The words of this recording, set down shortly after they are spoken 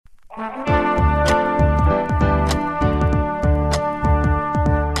You're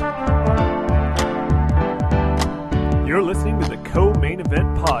listening to the Co-Main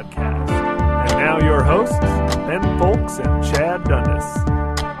Event Podcast. And now your hosts, Ben Folks and Chad Dundas.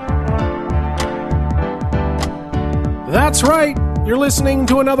 That's right. You're listening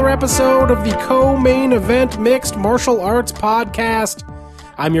to another episode of the Co-Main Event Mixed Martial Arts Podcast.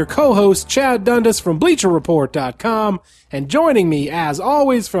 I'm your co-host, Chad Dundas from BleacherReport.com, and joining me, as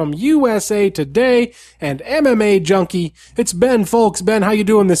always, from USA Today and MMA Junkie, it's Ben Folks. Ben, how you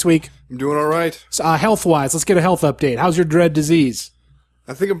doing this week? I'm doing all right. Health-wise, let's get a health update. How's your dread disease?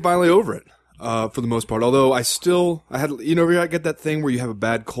 I think I'm finally over it, for the most part. Although I had, you get that thing where you have a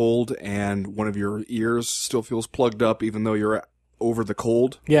bad cold and one of your ears still feels plugged up even though you're over the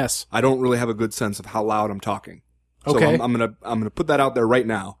cold? Yes. I don't really have a good sense of how loud I'm talking. Okay. So I'm gonna put that out there right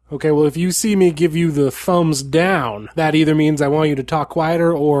now. Okay, well, if you see me give you the thumbs down, that either means I want you to talk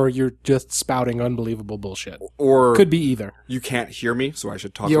quieter or you're just spouting unbelievable bullshit. Or could be either. You can't hear me, so I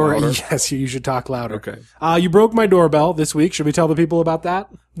should talk louder. Yes, you should talk louder. Okay. You broke my doorbell this week. Should we tell the people about that?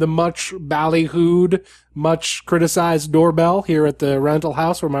 The much ballyhooed, much criticized doorbell here at the rental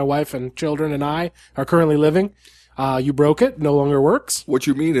house where my wife and children and I are currently living. You broke it. No longer works. What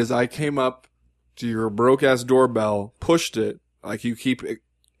you mean is I came up to your broke-ass doorbell, pushed it, like you keep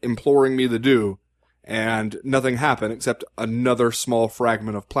imploring me to do, and nothing happened except another small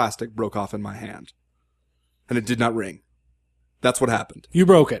fragment of plastic broke off in my hand. And it did not ring. That's what happened. You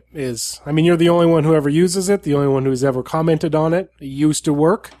broke it. You're the only one who ever uses it, the only one who's ever commented on it. It used to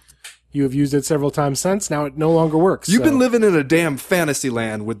work. You have used it several times since. Now it no longer works. You've been living in a damn fantasy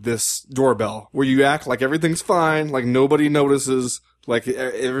land with this doorbell, where you act like everything's fine, like nobody notices, like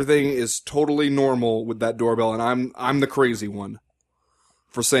everything is totally normal with that doorbell, and I'm the crazy one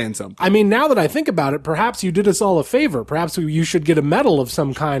for saying something. I mean, now that I think about it, perhaps you did us all a favor. Perhaps you should get a medal of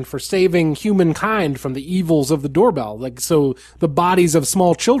some kind for saving humankind from the evils of the doorbell. Like, so the bodies of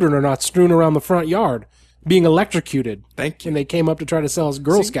small children are not strewn around the front yard, being electrocuted. Thank you. And they came up to try to sell us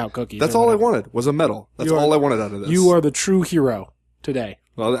Girl Scout cookies. That's all I wanted, was a medal. That's all I wanted out of this. You are the true hero today.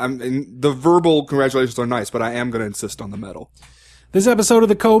 Well, the verbal congratulations are nice, but I am going to insist on the medal. This episode of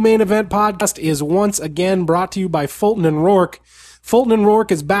the Co-Main Event Podcast is once again brought to you by Fulton & Rourke. Fulton &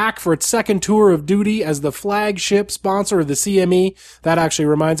 Rourke is back for its second tour of duty as the flagship sponsor of the CME. That actually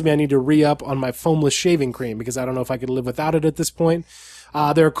reminds me I need to re-up on my foamless shaving cream because I don't know if I could live without it at this point.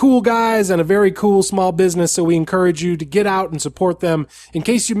 They're cool guys and a very cool small business, so we encourage you to get out and support them. In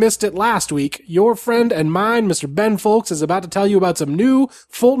case you missed it last week, your friend and mine, Mr. Ben Folks, is about to tell you about some new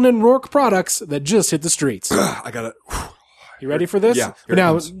Fulton & Rourke products that just hit the streets. I got it. You ready for this? Yeah.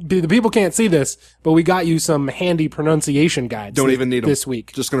 Now, the people can't see this, but we got you some handy pronunciation guides. Don't even need them. This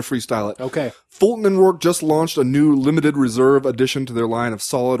week. Just going to freestyle it. Okay. Fulton & Rourke just launched a new limited reserve addition to their line of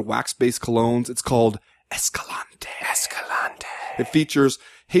solid wax-based colognes. It's called Escalante. It features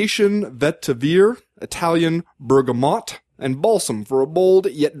Haitian vetiver, Italian bergamot, and balsam for a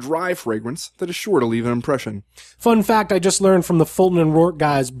bold yet dry fragrance that is sure to leave an impression. Fun fact I just learned from the Fulton & Rourke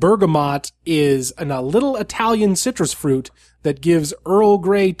guys, bergamot is a little Italian citrus fruit that gives Earl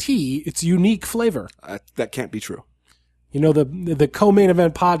Grey tea its unique flavor. That can't be true. You know, the Co-Main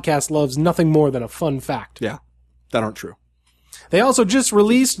Event Podcast loves nothing more than a fun fact. Yeah, that aren't true. They also just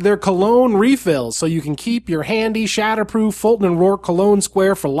released their cologne refills, so you can keep your handy, shatterproof Fulton & Rourke cologne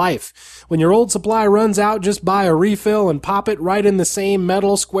square for life. When your old supply runs out, just buy a refill and pop it right in the same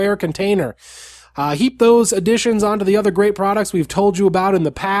metal square container. Heap those additions onto the other great products we've told you about in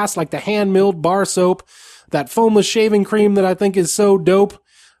the past, like the hand-milled bar soap, that foamless shaving cream that I think is so dope,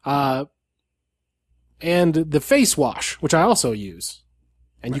 and the face wash, which I also use.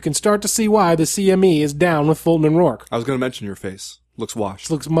 And you can start to see why the CME is down with Fulton & Rourke. I was going to mention your face. Looks washed.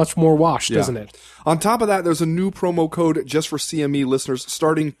 It looks much more washed, doesn't it? On top of that, there's a new promo code just for CME listeners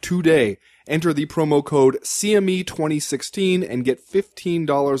starting today. Enter the promo code CME2016 and get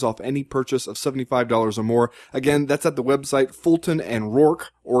 $15 off any purchase of $75 or more. Again, that's at the website Fulton &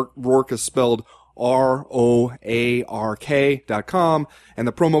 Rourke, or Rourke is spelled ROARK.com, and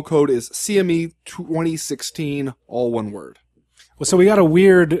the promo code is CME2016, all one word. So we got a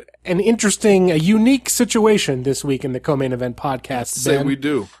weird, an interesting, a unique situation this week in the Co-Main Event Podcast, Say Ben, we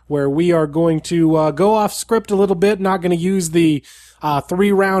do. where we are going to go off script a little bit, not going to use the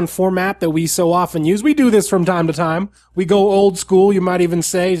 3-round format that we so often use. We do this from time to time. We go old school, you might even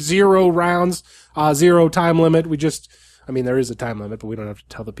say, 0 rounds, 0 time limit. There is a time limit, but we don't have to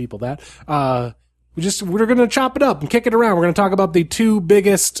tell the people that. We're going to chop it up and kick it around. We're going to talk about the 2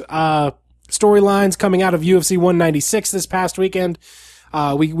 biggest storylines coming out of UFC 196 this past weekend.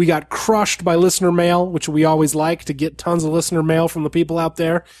 We got crushed by listener mail, which we always like to get tons of listener mail from the people out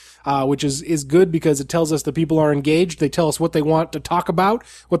there, which is good because it tells us the people are engaged. They tell us what they want to talk about,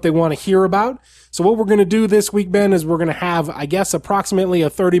 what they want to hear about. So what we're going to do this week, Ben, is we're going to have, I guess, approximately a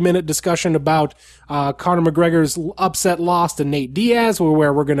 30-minute discussion about Conor McGregor's upset loss to Nate Diaz,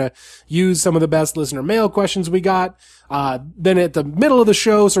 where we're going to use some of the best listener mail questions we got. Then at the middle of the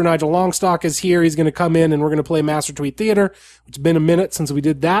show, Sir Nigel Longstock is here. He's going to come in and we're going to play Master Tweet Theater. It's been a minute since we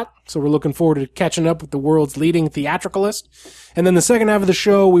did that, so we're looking forward to catching up with the world's leading theatricalist. And then the second half of the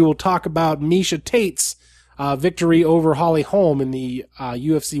show, we will talk about Miesha Tate's victory over Holly Holm in the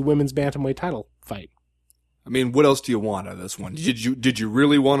UFC Women's Bantamweight title fight. I mean, what else do you want out of this one? Did you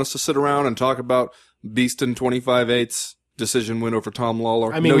really want us to sit around and talk about Beeston 25-8's decision win over Tom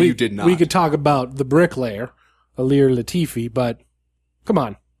Lawler? I mean, no, you did not. We could talk about the bricklayer, Alir Latifi, but come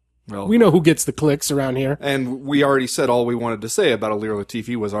on. Well, we know who gets the clicks around here. And we already said all we wanted to say about Alir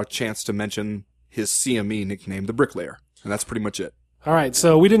Latifi was our chance to mention his CME nickname, the bricklayer. And that's pretty much it. All right,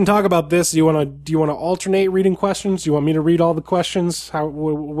 so we didn't talk about this. Do you want to alternate reading questions? Do you want me to read all the questions?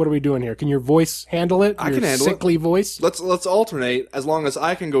 What are we doing here? Can your voice handle it? I can handle it. Sickly voice. Let's alternate as long as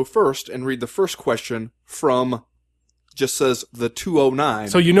I can go first and read the first question from just says the 209.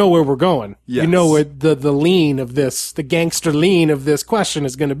 So you know where we're going. Yes. You know where the lean of this, the gangster lean of this question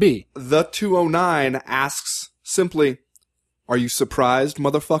is going to be. The 209 asks simply, "Are you surprised,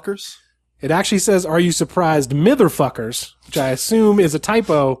 motherfuckers?" It actually says, "Are you surprised, mitherfuckers?" Which I assume is a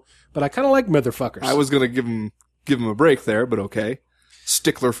typo, but I kind of like mitherfuckers. I was gonna give him a break there, but okay.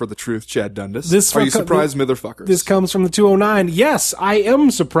 Stickler for the truth, Chad Dundas. Are you surprised, mitherfuckers? This comes from the 209. Yes, I am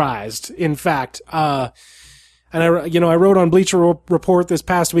surprised. In fact, and I wrote on Bleacher Report this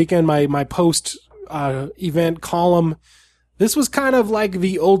past weekend my post event column. This was kind of like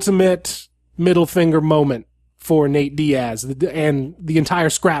the ultimate middle finger moment for Nate Diaz and the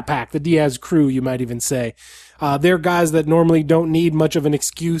entire Scrap Pack, the Diaz crew, you might even say. They're guys that normally don't need much of an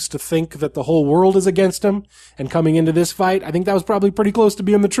excuse to think that the whole world is against him. And coming into this fight, I think that was probably pretty close to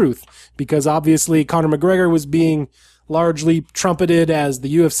being the truth, because obviously Conor McGregor was being largely trumpeted as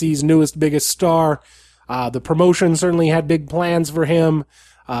the UFC's newest, biggest star. The promotion certainly had big plans for him.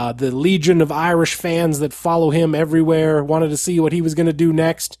 The legion of Irish fans that follow him everywhere wanted to see what he was going to do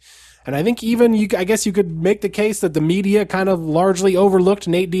next. And I think even I guess you could make the case that the media kind of largely overlooked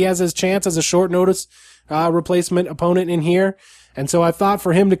Nate Diaz's chance as a short notice replacement opponent in here. And so I thought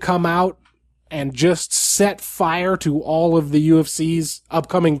for him to come out and just set fire to all of the UFC's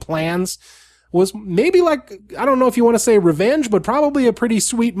upcoming plans was maybe like, I don't know if you want to say revenge, but probably a pretty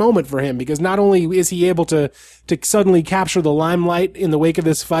sweet moment for him, because not only is he able to suddenly capture the limelight in the wake of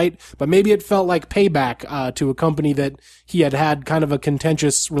this fight, but maybe it felt like payback to a company that he had kind of a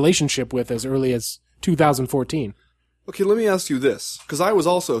contentious relationship with as early as 2014. Okay, let me ask you this, because I was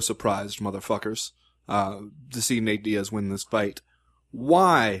also surprised, motherfuckers, to see Nate Diaz win this fight.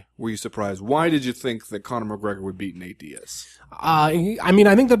 Why were you surprised? Why did you think that Conor McGregor would beat Nate Diaz? I mean,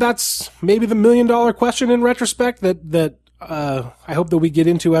 I think that's maybe the $1 million question in retrospect that I hope that we get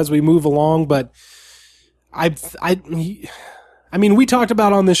into as we move along. But I mean, we talked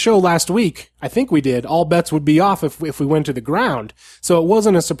about on this show last week, I think we did, all bets would be off if we went to the ground. So it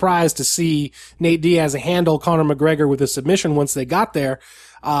wasn't a surprise to see Nate Diaz handle Conor McGregor with a submission once they got there.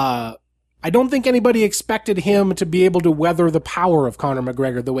 I don't think anybody expected him to be able to weather the power of Conor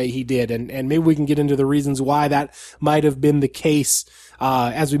McGregor the way he did. And maybe we can get into the reasons why that might have been the case,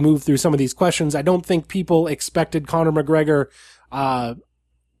 as we move through some of these questions. I don't think people expected Conor McGregor,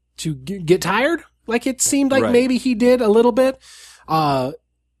 to get tired. Like it seemed like maybe he did a little bit. And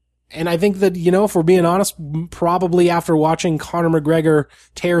I think that, if we're being honest, probably after watching Conor McGregor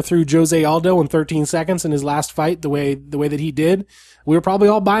tear through Jose Aldo in 13 seconds in his last fight, the way that he did, we were probably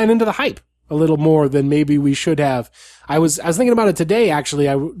all buying into the hype a little more than maybe we should have. I was thinking about it today, actually.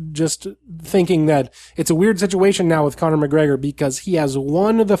 I just thinking that it's a weird situation now with Conor McGregor, because he has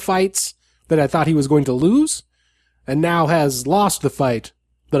won the fights that I thought he was going to lose, and now has lost the fight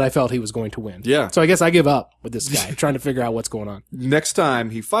that I felt he was going to win. Yeah. So I guess I give up with this guy, trying to figure out what's going on. Next time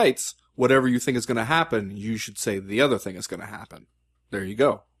he fights, whatever you think is going to happen, you should say the other thing is going to happen. There you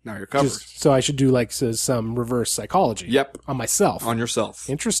go. Now you're covered. So I should do like some reverse psychology. Yep. On myself. On yourself.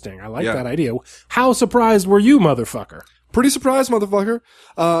 Interesting. I like that idea. How surprised were you, motherfucker? Pretty surprised, motherfucker.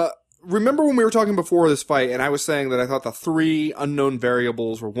 Remember when we were talking before this fight, and I was saying that I thought the three unknown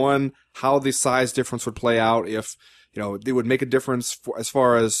variables were, one, how the size difference would play out if, it would make a difference as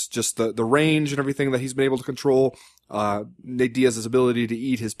far as just the range and everything that he's been able to control, Nate Diaz's ability to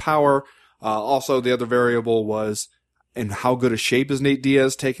eat his power. Also, the other variable was, and how good a shape is Nate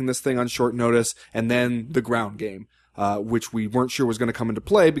Diaz taking this thing on short notice, and then the ground game. which we weren't sure was going to come into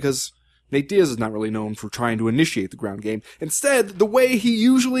play because Nate Diaz is not really known for trying to initiate the ground game. Instead, the way he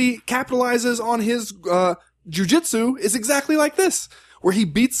usually capitalizes on his jiu-jitsu is exactly like this, where he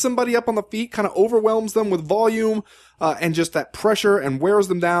beats somebody up on the feet, kind of overwhelms them with volume and just that pressure and wears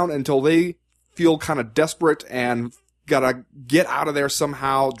them down until they feel kind of desperate and gotta get out of there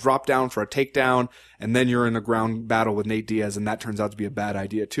somehow, drop down for a takedown, and then you're in a ground battle with Nate Diaz, and that turns out to be a bad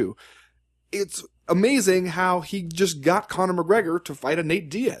idea too. It's amazing how he just got Conor McGregor to fight a Nate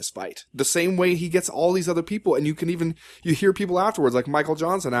Diaz fight. The same way he gets all these other people, and you hear people afterwards, like Michael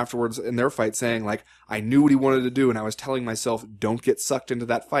Johnson afterwards in their fight saying, like, I knew what he wanted to do, and I was telling myself, don't get sucked into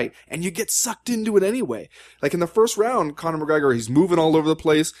that fight. And you get sucked into it anyway. Like in the first round, Conor McGregor, he's moving all over the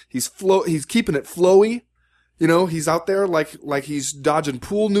place. He's keeping it flowy. You know, he's out there like he's dodging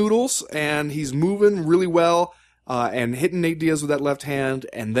pool noodles, and he's moving really well. And hitting Nate Diaz with that left hand.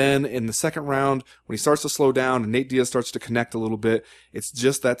 And then in the second round, when he starts to slow down and Nate Diaz starts to connect a little bit, it's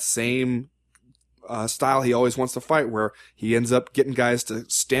just that same style he always wants to fight, where he ends up getting guys to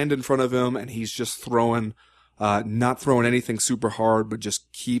stand in front of him and he's just throwing, not throwing anything super hard, but just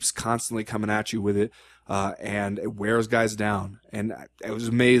keeps constantly coming at you with it. And it wears guys down. And I was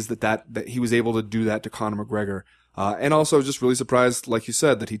amazed that he was able to do that to Conor McGregor. And also just really surprised, like you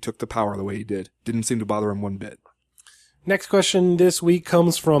said, that he took the power the way he did. Didn't seem to bother him one bit. Next question this week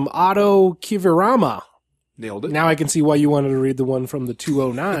comes from Otto Kivirama. Nailed it. Now I can see why you wanted to read the one from the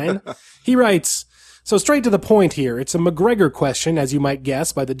 209. He writes, so straight to the point here. It's a McGregor question, as you might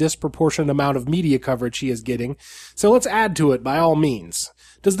guess, by the disproportionate amount of media coverage he is getting. So let's add to it by all means.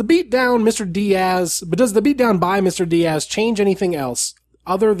 Does the beatdown by Mr. Diaz change anything else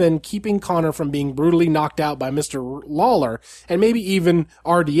other than keeping Conor from being brutally knocked out by Mr. Lawler and maybe even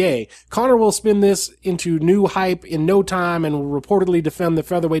RDA? Conor will spin this into new hype in no time and will reportedly defend the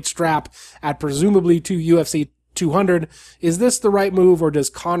featherweight strap at presumably to UFC 200. Is this the right move, or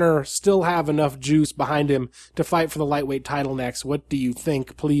does Conor still have enough juice behind him to fight for the lightweight title next? What do you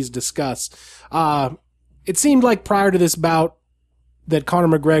think? Please discuss. It seemed like prior to this bout that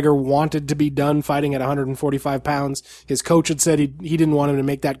Conor McGregor wanted to be done fighting at 145 pounds. His coach had said he didn't want him to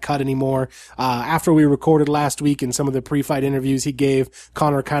make that cut anymore. After we recorded last week in some of the pre-fight interviews he gave,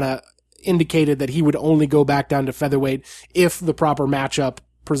 Conor kind of indicated that he would only go back down to featherweight if the proper matchup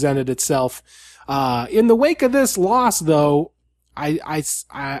presented itself. In the wake of this loss, though, I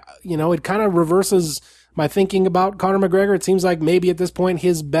it kind of reverses my thinking about Conor McGregor. It seems like maybe at this point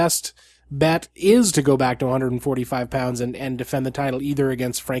his best bet is to go back to 145 pounds and defend the title either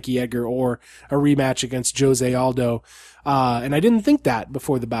against Frankie Edgar or a rematch against Jose Aldo. And I didn't think that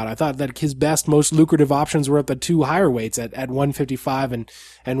before the bout. I thought that his best, most lucrative options were at the two higher weights at 155 and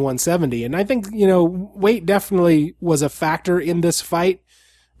 170. And I think, weight definitely was a factor in this fight,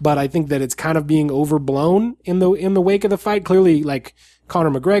 but I think that it's kind of being overblown in the wake of the fight. Clearly, like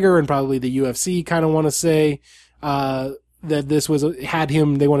Conor McGregor and probably the UFC kind of want to say, that this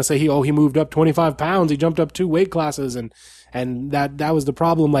they want to say he moved up 25 pounds, he jumped up 2 weight classes, and that was the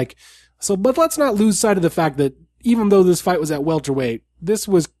problem. But let's not lose sight of the fact that even though this fight was at welterweight, this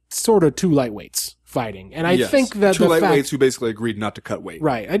was sort of 2 lightweights fighting. And I think that 2 lightweights who basically agreed not to cut weight.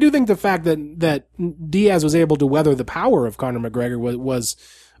 Right. I do think the fact that Diaz was able to weather the power of Conor McGregor was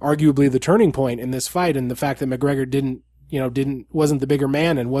arguably the turning point in this fight, and the fact that McGregor wasn't the bigger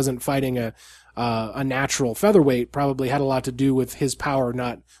man and wasn't fighting a natural featherweight probably had a lot to do with his power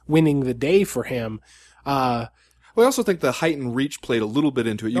not winning the day for him. Well, I also think the height and reach played a little bit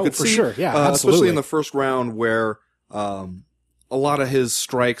into it. You could for see, sure. Yeah, absolutely. Especially in the first round where a lot of his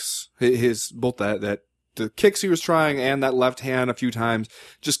strikes, both the kicks he was trying and that left hand a few times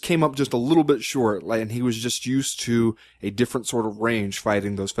just came up just a little bit short, and he was just used to a different sort of range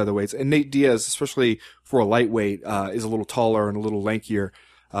fighting those featherweights. And Nate Diaz, especially for a lightweight, is a little taller and a little lankier.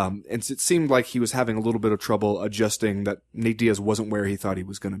 And it seemed like he was having a little bit of trouble adjusting that Nate Diaz wasn't where he thought he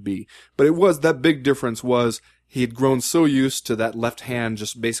was going to be. But that big difference was he had grown so used to that left hand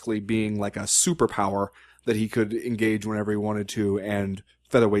just basically being like a superpower that he could engage whenever he wanted to, and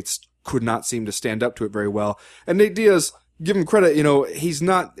featherweights could not seem to stand up to it very well. And Nate Diaz, give him credit, it's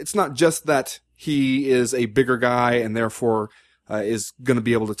not just that he is a bigger guy and therefore is going to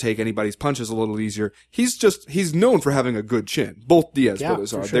be able to take anybody's punches a little easier. He's known for having a good chin. Both Diaz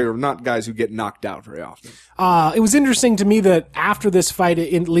brothers are. Sure. They're not guys who get knocked out very often. It was interesting to me that after this fight,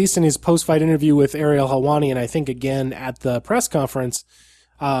 at least in his post-fight interview with Ariel Helwani, and I think again at the press conference,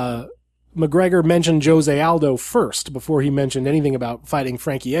 McGregor mentioned Jose Aldo first before he mentioned anything about fighting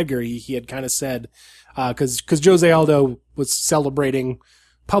Frankie Edgar. He had kind of said, cause Jose Aldo was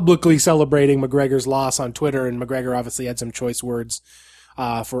publicly celebrating McGregor's loss on Twitter, and McGregor obviously had some choice words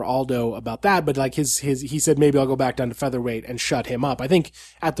for Aldo about that, but like he said maybe I'll go back down to featherweight and shut him up. I think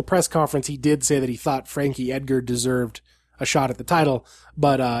at the press conference he did say that he thought Frankie Edgar deserved a shot at the title,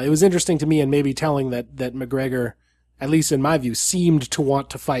 but it was interesting to me and maybe telling that McGregor, at least in my view, seemed to want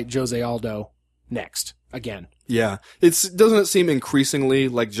to fight Jose Aldo next again. Yeah. Doesn't it seem increasingly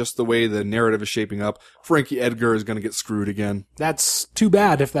like just the way the narrative is shaping up, Frankie Edgar is going to get screwed again? That's too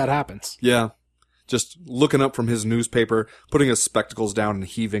bad if that happens. Yeah. Just looking up from his newspaper, putting his spectacles down and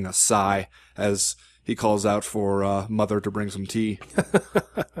heaving a sigh as he calls out for Mother to bring some tea.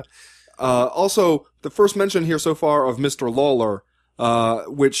 Also, the first mention here so far of Mr. Lawler,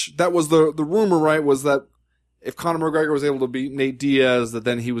 which that was the rumor, right, was that if Conor McGregor was able to beat Nate Diaz, that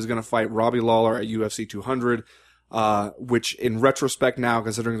then he was going to fight Robbie Lawler at UFC 200, which in retrospect now,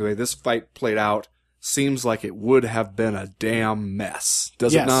 considering the way this fight played out, seems like it would have been a damn mess.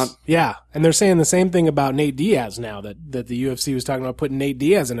 Does it not? Yeah. And they're saying the same thing about Nate Diaz now, that the UFC was talking about putting Nate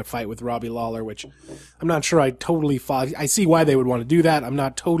Diaz in a fight with Robbie Lawler, which I'm not sure I totally follow. I see why they would want to do that. I'm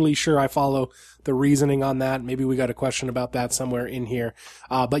not totally sure I follow the reasoning on that. Maybe we got a question about that somewhere in here.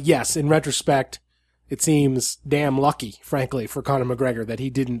 But yes, in retrospect, it seems damn lucky, frankly, for Conor McGregor that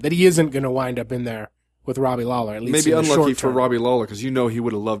he isn't going to wind up in there with Robbie Lawler, at least maybe in the unlucky short for term. Robbie Lawler, because he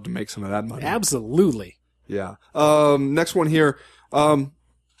would have loved to make some of that money. Absolutely. Yeah. Next one here. Let's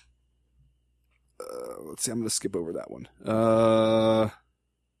see, I'm going to skip over that one.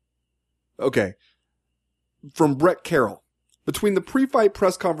 Okay. From Brett Carroll. Between the pre-fight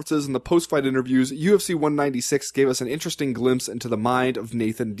press conferences and the post-fight interviews, UFC 196 gave us an interesting glimpse into the mind of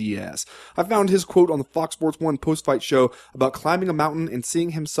Nathan Diaz. I found his quote on the Fox Sports 1 post-fight show about climbing a mountain and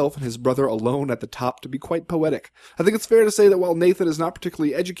seeing himself and his brother alone at the top to be quite poetic. I think it's fair to say that while Nathan is not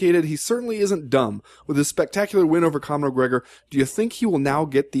particularly educated, he certainly isn't dumb. With his spectacular win over Conor McGregor, do you think he will now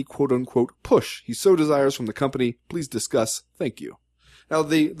get the quote-unquote push he so desires from the company? Please discuss. Thank you. Now,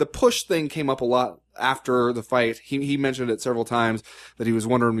 the push thing came up a lot after the fight. He mentioned it several times that he was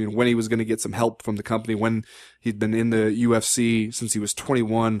wondering when he was going to get some help from the company, when he'd been in the UFC since he was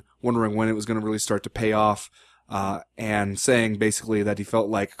 21, wondering when it was going to really start to pay off, and saying basically that he felt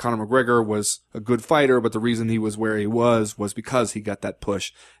like Conor McGregor was a good fighter, but the reason he was where he was because he got that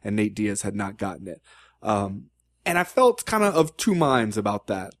push and Nate Diaz had not gotten it. And I felt kind of two minds about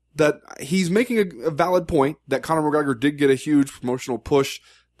that. That he's making a valid point that Conor McGregor did get a huge promotional push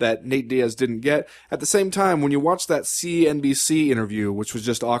that Nate Diaz didn't get. At the same time, when you watch that CNBC interview, which was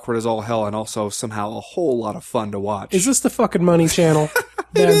just awkward as all hell and also somehow a whole lot of fun to watch. Is this the fucking Money Channel?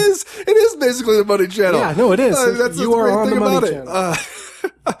 It is. It is basically the Money Channel. Yeah, no, it is. That's you are on the Money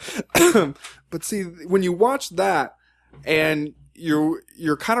Channel. But see, when you watch that and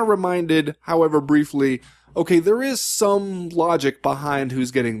you're kind of reminded, however briefly, okay, there is some logic behind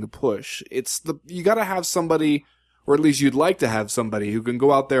who's getting the push. You gotta have somebody, or at least you'd like to have somebody who can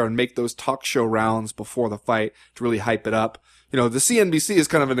go out there and make those talk show rounds before the fight to really hype it up. You know, the CNBC is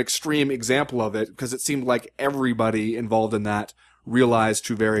kind of an extreme example of it because it seemed like everybody involved in that realized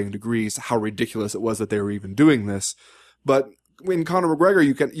to varying degrees how ridiculous it was that they were even doing this. But in Conor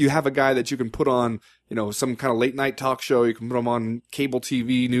McGregor, you have a guy that you can put on, you know, some kind of late night talk show. You can put him on cable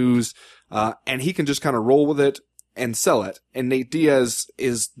TV news, and he can just kind of roll with it and sell it. And Nate Diaz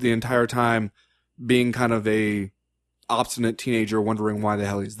is the entire time being kind of a obstinate teenager wondering why the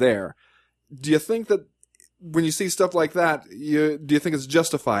hell he's there. Do you think that when you see stuff like that, do you think it's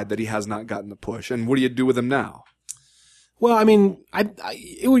justified that he has not gotten the push? And what do you do with him now? Well, I mean,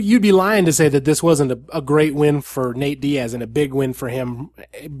 you'd be lying to say that this wasn't a great win for Nate Diaz and a big win for him.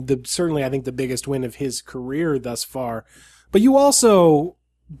 Certainly, I think the biggest win of his career thus far. But you also,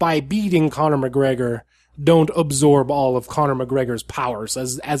 by beating Conor McGregor, don't absorb all of Conor McGregor's powers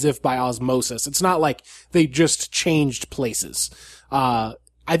as if by osmosis. It's not like they just changed places. I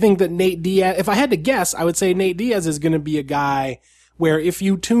think that Nate Diaz, if I had to guess, I would say Nate Diaz is going to be a guy where if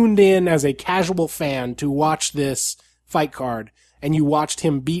you tuned in as a casual fan to watch this fight card and you watched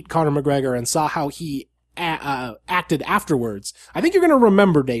him beat Conor McGregor and saw how he acted afterwards, I think you're going to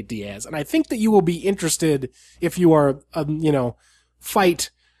remember Nate Diaz. And I think that you will be interested if you are, fight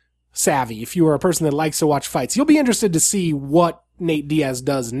savvy, if you are a person that likes to watch fights. You'll be interested to see what Nate Diaz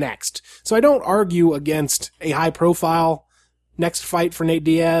does next. So I don't argue against a high profile next fight for Nate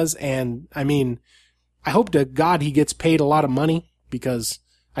Diaz. And I mean, I hope to God he gets paid a lot of money because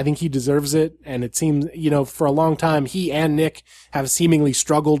I think he deserves it. And it seems, for a long time, he and Nick have seemingly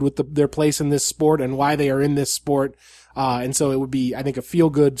struggled with their place in this sport and why they are in this sport. And so it would be, I think, a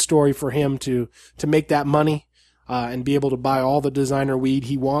feel-good story for him to make that money, and be able to buy all the designer weed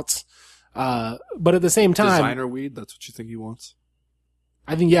he wants. But at the same time, designer weed? That's what you think he wants?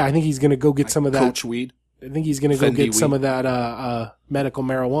 I think he's going to go get some of that. Coach weed? I think he's going to go get some of that medical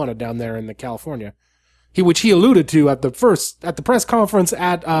marijuana down there in California. Which he alluded to at the press conference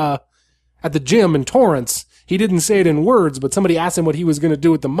at the gym in Torrance. He didn't say it in words, but somebody asked him what he was going to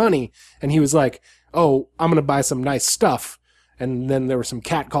do with the money, and he was like, "Oh, I'm going to buy some nice stuff." And then there were some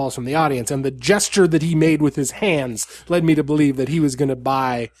catcalls from the audience, and the gesture that he made with his hands led me to believe that he was going to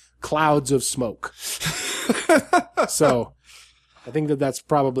buy clouds of smoke. So I think that's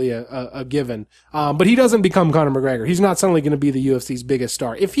probably a given. But he doesn't become Conor McGregor. He's not suddenly going to be the UFC's biggest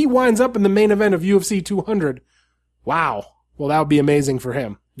star. If he winds up in the main event of UFC 200, wow. Well, that would be amazing for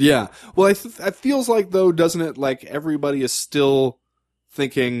him. Yeah. Well, it feels like, though, doesn't it, like everybody is still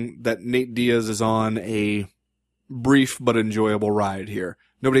thinking that Nate Diaz is on a brief but enjoyable ride here.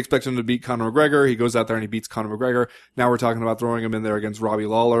 Nobody expects him to beat Conor McGregor. He goes out there and he beats Conor McGregor. Now we're talking about throwing him in there against Robbie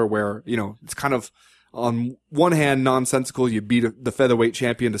Lawler, where, it's kind of, on one hand, nonsensical. You beat the featherweight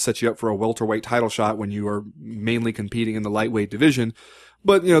champion to set you up for a welterweight title shot when you are mainly competing in the lightweight division.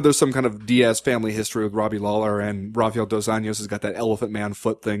 But, there's some kind of Diaz family history with Robbie Lawler, and Rafael Dos Anjos has got that elephant man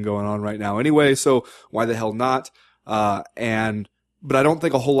foot thing going on right now anyway, so why the hell not? But I don't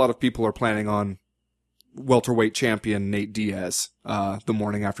think a whole lot of people are planning on welterweight champion Nate Diaz the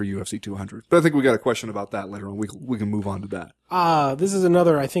morning after UFC 200. But I think we got a question about that later on. We can move on to that. This is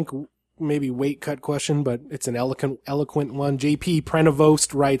another, I think, maybe weight cut question, but it's an eloquent one. JP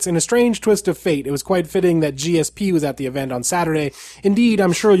Prenovost writes, in a strange twist of fate, it was quite fitting that GSP was at the event on Saturday. Indeed,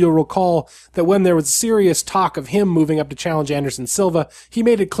 I'm sure you'll recall that when there was serious talk of him moving up to challenge Anderson Silva, he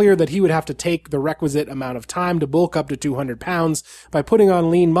made it clear that he would have to take the requisite amount of time to bulk up to 200 pounds by putting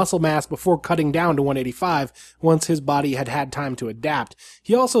on lean muscle mass before cutting down to 185 once his body had had time to adapt.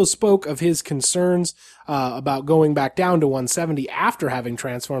 He also spoke of his concerns about going back down to 170 after having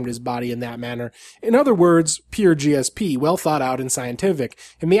transformed his body in that manner. In other words, pure GSP, well thought out and scientific.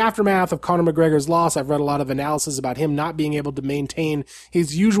 In the aftermath of Conor McGregor's loss, I've read a lot of analysis about him not being able to maintain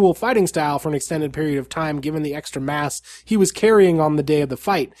his usual fighting style for an extended period of time given the extra mass he was carrying on the day of the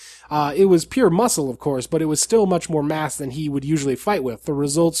fight. It was pure muscle, of course, but it was still much more mass than he would usually fight with. The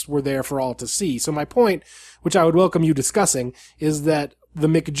results were there for all to see. So my point, which I would welcome you discussing, is that the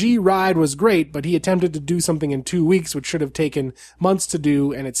McG ride was great, but he attempted to do something in 2 weeks, which should have taken months to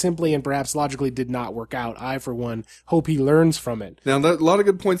do, and it simply and perhaps logically did not work out. I, for one, hope he learns from it. Now, a lot of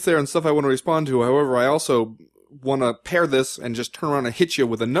good points there and stuff I want to respond to. However, I also want to pair this and just turn around and hit you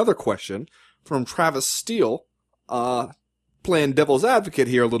with another question from Travis Steele, playing devil's advocate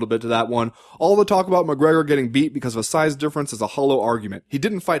here a little bit to that one. All the talk about McGregor getting beat because of a size difference is a hollow argument. He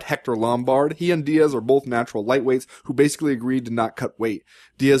didn't fight Hector Lombard. He and Diaz are both natural lightweights who basically agreed to not cut weight.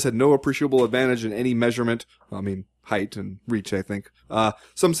 Diaz had no appreciable advantage in any measurement. Height and reach, I think.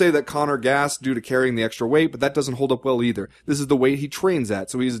 Some say that Conor gassed due to carrying the extra weight, but that doesn't hold up well either. This is the weight he trains at,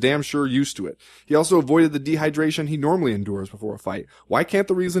 so he's damn sure used to it. He also avoided the dehydration he normally endures before a fight. Why can't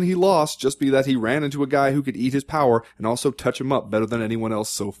the reason he lost just be that he ran into a guy who could eat his power and also touch him up better than anyone else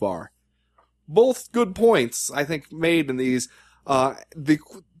so far? Both good points, I think, made in these. The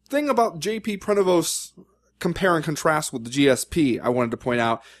thing about JP Prenovost's compare and contrast with the GSP, I wanted to point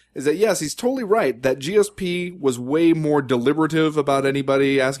out, is that yes, he's totally right that GSP was way more deliberative about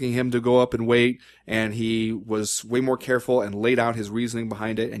anybody asking him to go up in weight, and he was way more careful and laid out his reasoning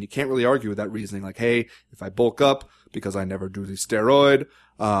behind it, and you can't really argue with that reasoning, like, hey, if I bulk up, because I never do the steroid,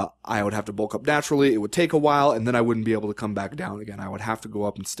 I would have to bulk up naturally, it would take a while, and then I wouldn't be able to come back down again. I would have to go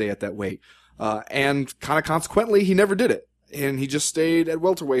up and stay at that weight. And kind of consequently, he never did it. And he just stayed at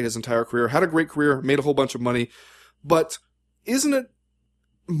welterweight his entire career, had a great career, made a whole bunch of money. But isn't it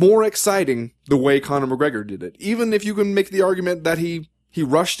more exciting the way Conor McGregor did it? Even if you can make the argument that he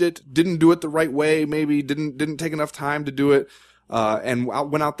rushed it, didn't do it the right way, maybe didn't take enough time to do it, and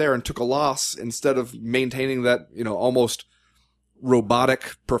went out there and took a loss instead of maintaining that, almost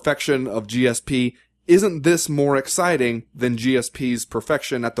robotic perfection of GSP. Isn't this more exciting than GSP's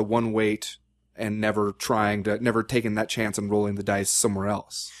perfection at the one weight and never taking that chance and rolling the dice somewhere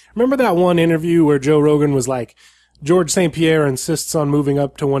else? Remember that one interview where Joe Rogan was like, George St. Pierre insists on moving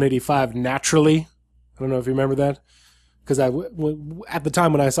up to 185 naturally? I don't know if you remember that. Because at the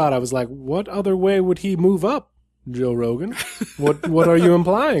time when I saw it, I was like, what other way would he move up, Joe Rogan? What are you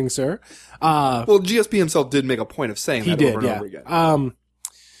implying, sir? Well, GSP himself did make a point of saying that over and over again.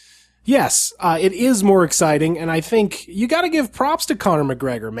 Yes, it is more exciting, and I think you gotta give props to Conor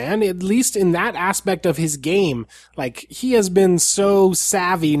McGregor, man, at least in that aspect of his game. Like, he has been so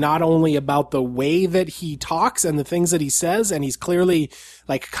savvy not only about the way that he talks and the things that he says, and he's clearly,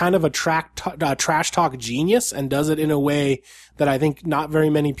 like, kind of a trash talk genius and does it in a way that I think not very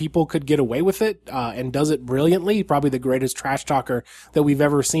many people could get away with it, and does it brilliantly. Probably the greatest trash talker that we've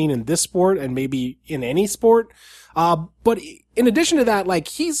ever seen in this sport and maybe in any sport. But in addition to that, like,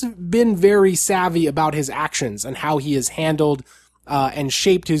 he's been very savvy about his actions and how he has handled and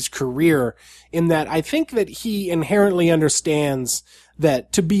shaped his career, in that I think that he inherently understands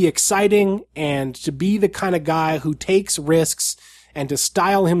that to be exciting and to be the kind of guy who takes risks and to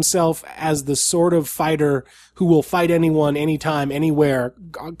style himself as the sort of fighter who will fight anyone, anytime, anywhere,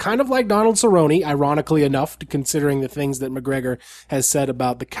 kind of like Donald Cerrone, ironically enough, considering the things that McGregor has said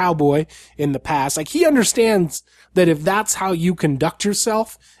about the Cowboy in the past. Like, he understands that if that's how you conduct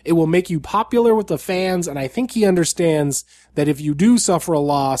yourself, it will make you popular with the fans, and I think he understands that if you do suffer a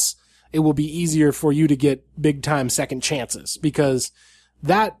loss, it will be easier for you to get big-time second chances, because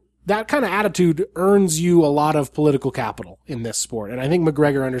that kind of attitude earns you a lot of political capital in this sport. And I think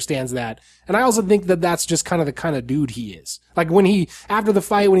McGregor understands that. And I also think that that's just kind of the kind of dude he is. Like, when after the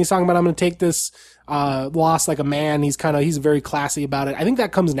fight, when he's talking about, I'm going to take this, loss like a man, he's very classy about it. I think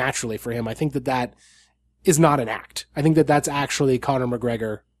that comes naturally for him. I think that is not an act. I think that that's actually Conor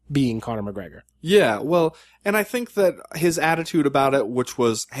McGregor being Conor McGregor. Yeah, well, and I think that his attitude about it, which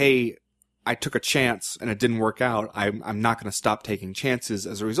was, hey, I took a chance and it didn't work out, I'm not going to stop taking chances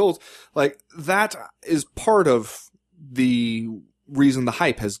as a result. Like, that is part of the reason the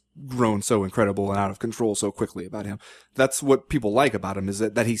hype has grown so incredible and out of control so quickly about him. That's what people like about him, is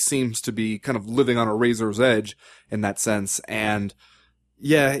that he seems to be kind of living on a razor's edge in that sense. And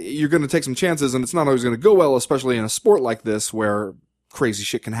yeah, you're going to take some chances, and it's not always going to go well, especially in a sport like this where crazy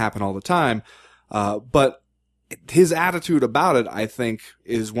shit can happen all the time. But his attitude about it, I think,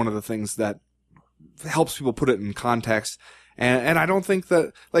 is one of the things that helps people put it in context. And I don't think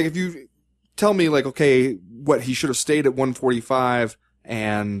that, like, if you tell me, like, okay, what, he should have stayed at 145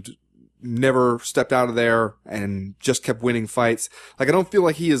 and never stepped out of there and just kept winning fights. Like, I don't feel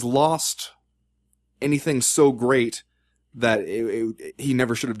like he has lost anything so great that he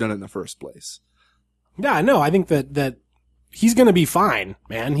never should have done it in the first place. Yeah, no, I think that he's going to be fine,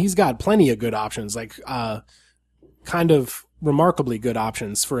 man. He's got plenty of good options, like, kind of remarkably good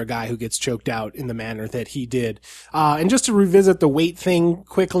options for a guy who gets choked out in the manner that he did. And just to revisit the weight thing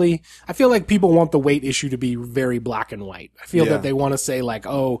quickly, I feel like people want the weight issue to be very black and white. I feel that they want to say, like,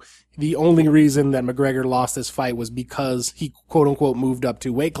 oh, the only reason that McGregor lost this fight was because he, quote unquote, moved up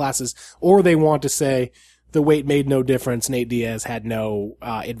 2 weight classes, or they want to say the weight made no difference. Nate Diaz had no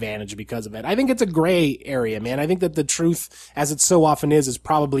advantage because of it. I think it's a gray area, man. I think that the truth, as it so often is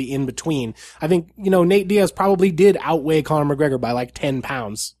probably in between. I think, Nate Diaz probably did outweigh Conor McGregor by like 10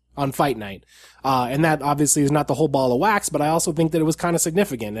 pounds on fight night. And that obviously is not the whole ball of wax, but I also think that it was kind of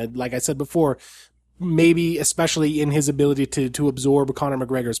significant. And like I said before, maybe especially in his ability to absorb Conor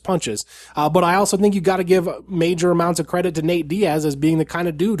McGregor's punches. But I also think you got to give major amounts of credit to Nate Diaz as being the kind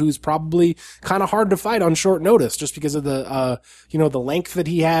of dude who's probably kind of hard to fight on short notice, just because of the length that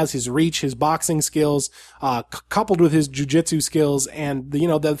he has, his reach, his boxing skills, coupled with his jiu-jitsu skills, and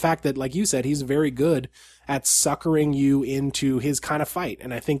the fact that, like you said, he's very good at suckering you into his kind of fight.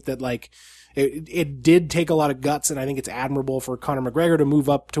 And I think that, like, it did take a lot of guts, and I think it's admirable for Conor McGregor to move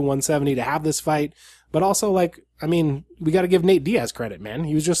up to 170 to have this fight. But also, like, I mean, we got to give Nate Diaz credit, man.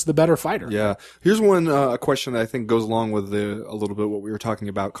 He was just the better fighter. Yeah. Here's one a question that I think goes along with a little bit what we were talking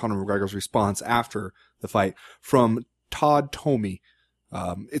about, Conor McGregor's response after the fight, from Todd Tomey.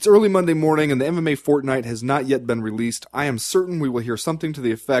 It's early Monday morning and the MMA Fortnite has not yet been released. I am certain we will hear something to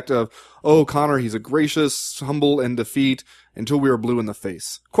the effect of, oh, Conor, he's a gracious, humble in defeat until we are blue in the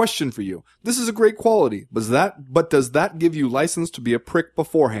face. Question for you. This is a great quality, but does that give you license to be a prick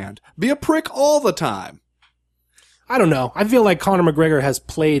beforehand? Be a prick all the time. I don't know. I feel like Conor McGregor has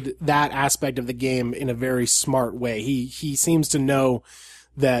played that aspect of the game in a very smart way. He seems to know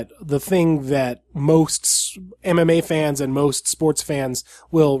that the thing that most MMA fans and most sports fans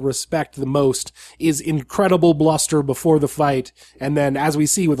will respect the most is incredible bluster before the fight, and then, as we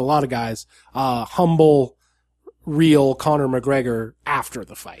see with a lot of guys, humble, real Conor McGregor after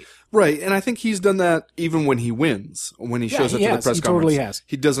the fight. Right, and I think he's done that even when he wins, when he shows up to the press conference. Totally has.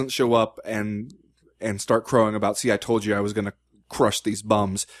 He doesn't show up and start crowing about, see, I told you I was going to crush these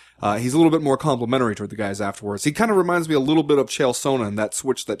bums. He's a little bit more complimentary toward the guys afterwards. He kind of reminds me a little bit of Chael Sonnen, that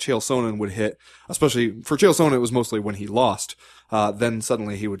switch that Chael Sonnen would hit, especially for Chael Sonnen, it was mostly when he lost. Then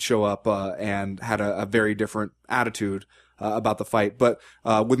suddenly he would show up and had a very different attitude about the fight. But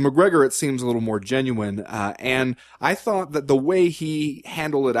with McGregor, it seems a little more genuine. And I thought that the way he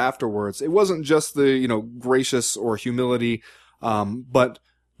handled it afterwards, it wasn't just the, gracious or humility, but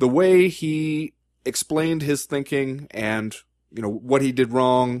the way he explained his thinking and what he did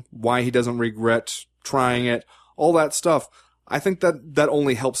wrong, why he doesn't regret trying it, all that stuff. I think that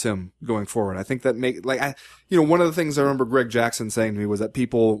only helps him going forward. I think that one of the things I remember Greg Jackson saying to me was that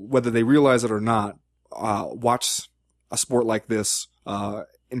people, whether they realize it or not, watch a sport like this,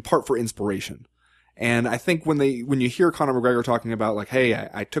 in part for inspiration. And I think when you hear Conor McGregor talking about like, hey,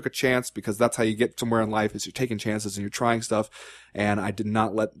 I took a chance because that's how you get somewhere in life is you're taking chances and you're trying stuff. And I did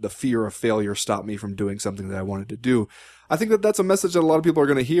not let the fear of failure stop me from doing something that I wanted to do. I think that that's a message that a lot of people are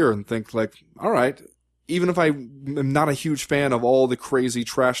going to hear and think like, all right, even if I am not a huge fan of all the crazy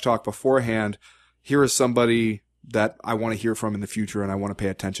trash talk beforehand, here is somebody that I want to hear from in the future and I want to pay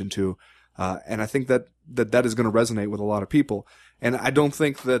attention to. And I think that is going to resonate with a lot of people. And I don't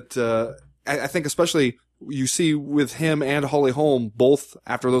think that, I think especially you see with him and Holly Holm, both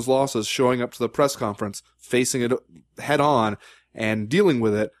after those losses, showing up to the press conference, facing it head on and dealing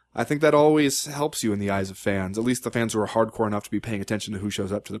with it. I think that always helps you in the eyes of fans, at least the fans who are hardcore enough to be paying attention to who shows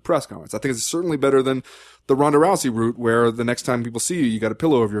up to the press conference. I think it's certainly better than the Ronda Rousey route where the next time people see you, you got a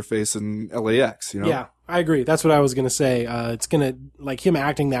pillow over your face in LAX, you know? Yeah, I agree. That's what I was going to say. It's going to, like him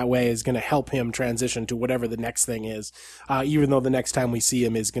acting that way is going to help him transition to whatever the next thing is, even though the next time we see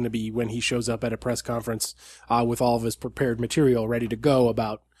him is going to be when he shows up at a press conference with all of his prepared material ready to go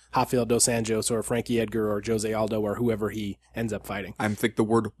about Rafael Dos Anjos or Frankie Edgar or Jose Aldo or whoever he ends up fighting. I think the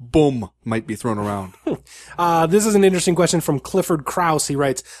word boom might be thrown around. This is an interesting question from Clifford Krause. He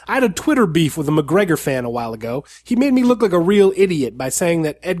writes, I had a Twitter beef with a McGregor fan a while ago. He made me look like a real idiot by saying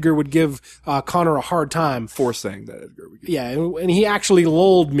that Edgar would give Conor a hard time. For saying that Edgar would give. Yeah, and he actually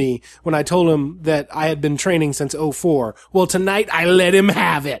lulled me when I told him that I had been training since 2004. Well, tonight I let him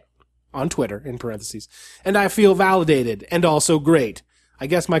have it. On Twitter, in parentheses. And I feel validated and also great. I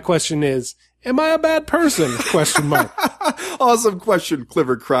guess my question is, am I a bad person? Question mark. Awesome question,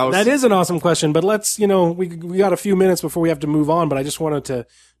 Clifford Krause. That is an awesome question, but let's, we got a few minutes before we have to move on, but I just wanted to,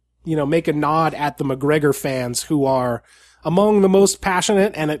 make a nod at the McGregor fans who are among the most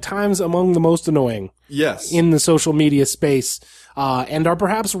passionate and at times among the most annoying. Yes. In the social media space, and are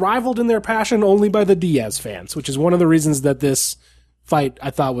perhaps rivaled in their passion only by the Diaz fans, which is one of the reasons that this fight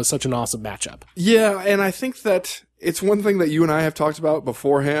I thought was such an awesome matchup. Yeah, and I think that it's one thing that you and I have talked about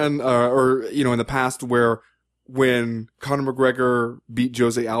beforehand, or in the past, where when Conor McGregor beat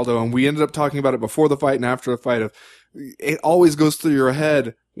Jose Aldo, and we ended up talking about it before the fight and after the fight, it always goes through your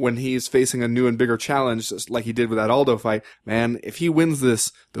head when he's facing a new and bigger challenge, just like he did with that Aldo fight. Man, if he wins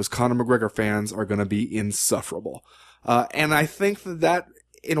this, those Conor McGregor fans are going to be insufferable. And I think that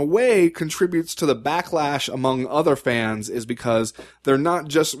in a way contributes to the backlash among other fans is because they're not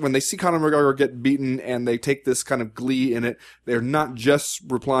just, when they see Conor McGregor get beaten and they take this kind of glee in it, they're not just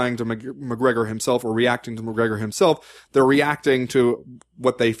replying to McGregor himself or reacting to McGregor himself. They're reacting to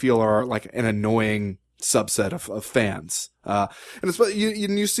what they feel are like an annoying subset of fans. And it's,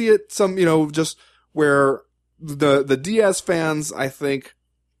 you see it just where the Diaz fans, I think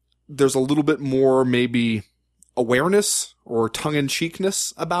there's a little bit more maybe awareness or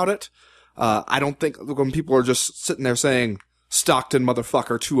tongue-in-cheekness about it. I don't think when people are just sitting there saying, Stockton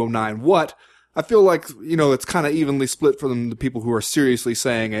motherfucker 209, what? I feel like, it's kind of evenly split from the people who are seriously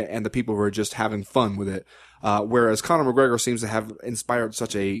saying it and the people who are just having fun with it. Whereas Conor McGregor seems to have inspired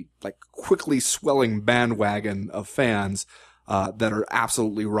such a, quickly swelling bandwagon of fans, that are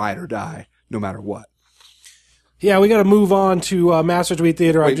absolutely ride or die, no matter what. Yeah, we got to move on to Master Tweet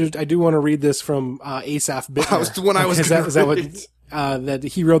Theater. I do want to read this from Asaph Bittner. That was the one I was going to read. That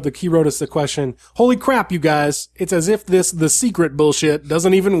he wrote us the question. Holy crap, you guys! It's as if the secret bullshit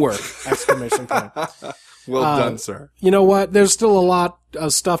doesn't even work! Exclamation point. Well done, sir. You know what? There's still a lot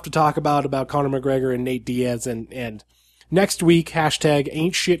of stuff to talk about Conor McGregor and Nate Diaz, and next week hashtag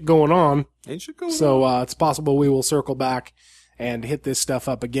ain't shit going on. Ain't shit going on. So it's possible we will circle back and hit this stuff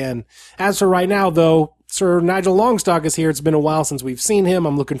up again. As for right now, though, Sir Nigel Longstock is here. It's been a while since we've seen him.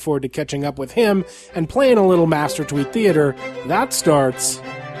 I'm looking forward to catching up with him and playing a little Master Tweet Theater. That starts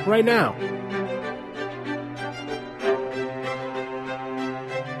right now.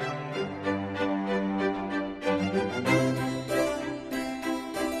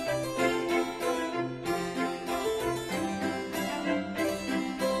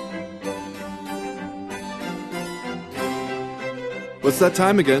 Well, it's that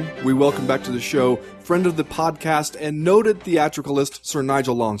time again. We welcome back to the show friend of the podcast and noted theatricalist, Sir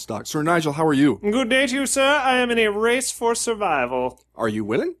Nigel Longstock. Sir Nigel, how are you? Good day to you, sir. I am in a race for survival. Are you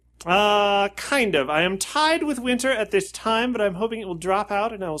winning? Kind of. I am tied with winter at this time, but I'm hoping it will drop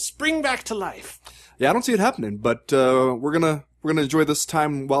out and I will spring back to life. Yeah, I don't see it happening, but we're gonna We're going to enjoy this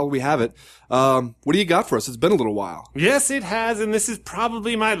time while we have it. What do you got for us? It's been a little while. Yes, it has, and this is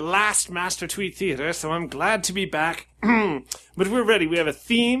probably my last Master Tweet Theater, so I'm glad to be back. But we're ready. We have a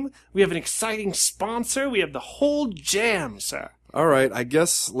theme, we have an exciting sponsor, we have the whole jam, sir. All right, I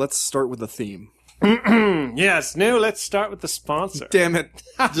guess let's start with the theme. Yes, no, let's start with the sponsor. Damn it.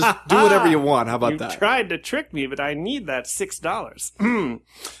 Just do whatever you want. How about You that? tried to trick me, but I need that $6.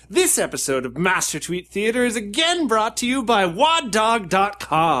 This episode of Master Tweet Theater is again brought to you by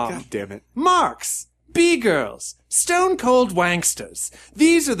WadDog.com. God damn it. Marks, B-girls, stone cold wanksters.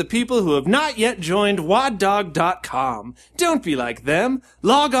 These are the people who have not yet joined WadDog.com. Don't be like them.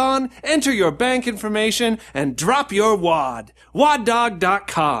 Log on, enter your bank information, and drop your wad.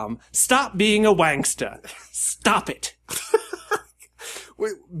 WadDog.com. Stop being a wankster. Stop it.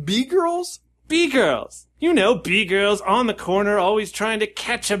 Wait, B-girls? B-girls. You know, B-girls on the corner, always trying to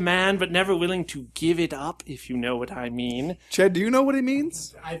catch a man, but never willing to give it up, if you know what I mean. Chad, do you know what he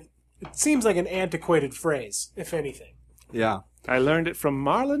means? It seems like an antiquated phrase, if anything. Yeah. I learned it from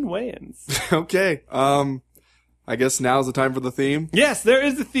Marlon Wayans. Okay. I guess now's the time for the theme. Yes, there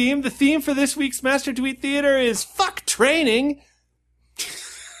is a theme. The theme for this week's Master Tweet Theater is fuck training.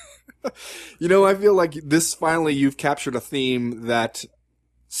 You know, I feel like this finally you've captured a theme that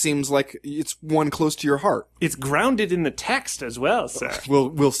seems like it's one close to your heart. It's grounded in the text as well, sir.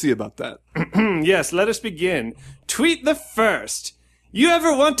 We'll see about that. Yes, let us begin. Tweet the first. You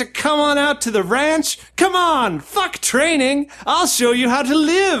ever want to come on out to the ranch? Come on, fuck training. I'll show you how to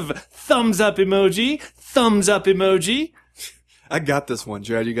live. Thumbs up emoji. Thumbs up emoji. I got this one,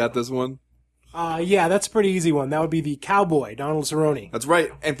 Chad. You got this one? Yeah, that's a pretty easy one. That would be the cowboy, Donald Cerrone. That's right.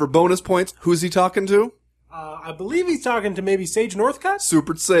 And for bonus points, who's he talking to? I believe he's talking to maybe Sage Northcutt,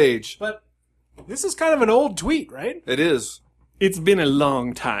 Super Sage. but this is kind of an old tweet, right? It is. It's been a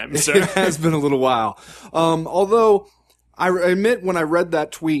long time, It sir. has been a little while. Although, I admit when I read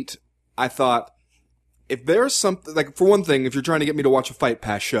that tweet, I thought, if there's something, like, for one thing, if you're trying to get me to watch a Fight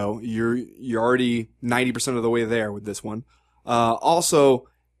Pass show, you're already 90% of the way there with this one. Also,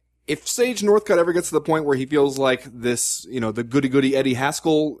 if Sage Northcutt ever gets to the point where he feels like this, you know, the goody-goody Eddie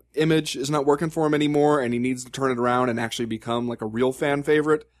Haskell image is not working for him anymore and he needs to turn it around and actually become like a real fan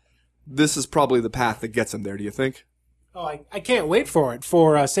favorite, this is probably the path that gets him there, do you think? Oh, I can't wait for it.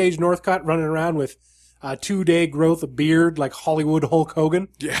 For Sage Northcutt running around with 2-day growth of beard like Hollywood Hulk Hogan.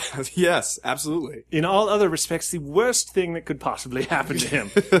 Yeah, yes, absolutely. In all other respects, the worst thing that could possibly happen to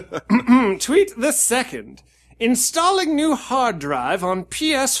him. Tweet the second. Installing new hard drive on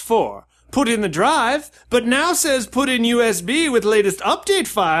PS4. Put in the drive, but now says put in USB with latest update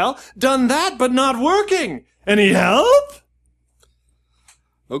file. Done that, but not working. Any help?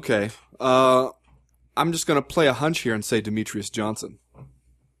 Okay. I'm just gonna play a hunch here and say Demetrius Johnson.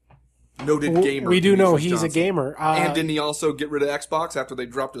 Noted gamer. We do know Demetrius he's a Johnson. gamer. And didn't he also get rid of Xbox after they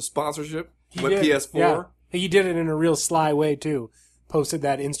dropped his sponsorship with did, PS4? yeah. He did it in a real sly way, too. Posted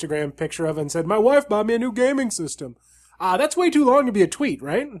that Instagram picture of it and said, my wife bought me a new gaming system. That's way too long to be a tweet,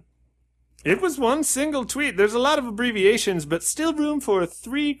 right? It was one single tweet. There's a lot of abbreviations, but still room for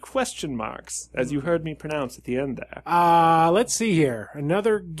 3 question marks, as you heard me pronounce at the end there. Let's see here.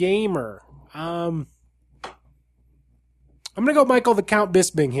 Another gamer. I'm gonna go Michael the Count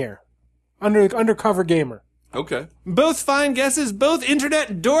Bisping here. Undercover gamer. Okay. Both fine guesses, both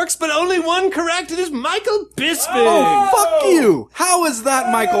internet dorks, but only one correct. It is Michael Bisping. Oh, fuck you! How is that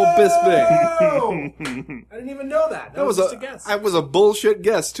Michael Bisping? Oh! I didn't even know that. That was just a guess. That was a bullshit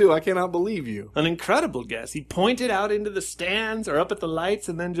guess, too. I cannot believe you. An incredible guess. He pointed out into the stands or up at the lights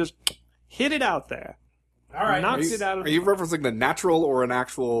and then just hit it out there. All right. Knocks it out of Are you referencing the natural or an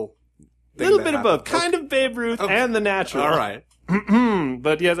actual a thing little that bit of happened? both. Kind of Babe Ruth and the natural. All right.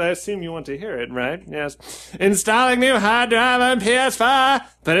 But yes, I assume you want to hear it, right? Yes. Installing new hard drive on PS4.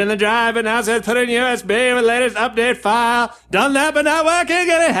 Put in the drive, but now says put in USB with latest update file. Done that, but not working.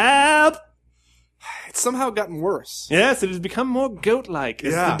 Gonna help. It's somehow gotten worse. Yes, it has become more goat-like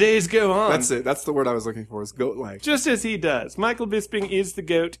as Yeah. the days go on. That's it. That's the word I was looking for, is goat-like. Just as he does. Michael Bisping is the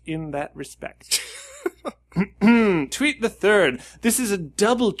goat in that respect. Tweet the third. This is a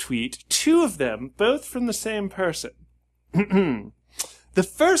double tweet. 2 of them, both from the same person. The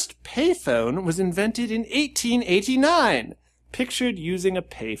first payphone was invented in 1889. Pictured using a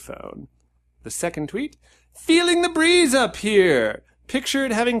payphone. The second tweet. Feeling the breeze up here.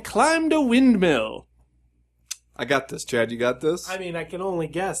 Pictured having climbed a windmill. I got this, Chad. You got this? I mean, I can only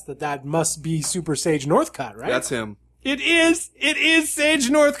guess that must be Super Sage Northcutt, right? That's him. It is Sage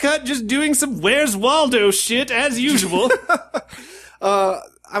Northcutt just doing some Where's Waldo shit as usual.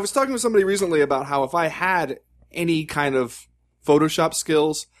 I was talking with somebody recently about how if I had any kind of Photoshop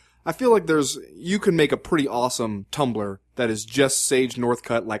skills, I feel like you can make a pretty awesome Tumblr that is just Sage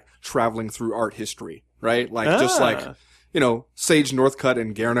Northcutt, like, traveling through art history, right? Like, just like, Sage Northcutt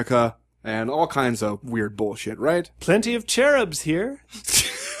and Guernica and all kinds of weird bullshit, right? Plenty of cherubs here.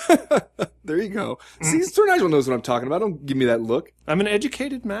 There you go. See, Sir Nigel knows what I'm talking about. Don't give me that look. I'm an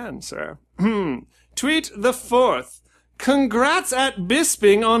educated man, sir. Tweet the 4th. Congrats at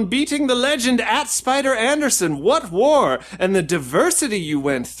Bisping on beating the legend at Spider Anderson. What war and the diversity you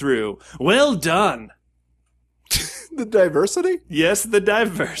went through. Well done. The diversity? Yes, the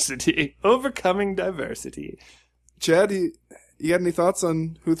diversity. Overcoming diversity. Chad, you got any thoughts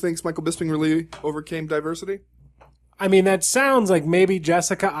on who thinks Michael Bisping really overcame diversity? I mean, that sounds like maybe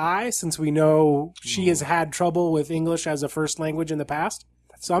Jessica I, since we know she has had trouble with English as a first language in the past.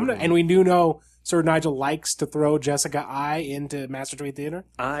 So and we do know Sir Nigel likes to throw Jessica I into Master Tweet Theater.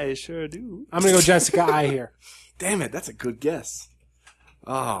 I sure do. I'm going to go Jessica I here. Damn it, that's a good guess.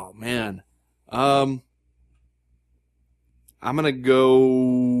 Oh, man. I'm going to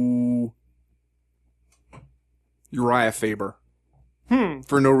go Uriah Faber.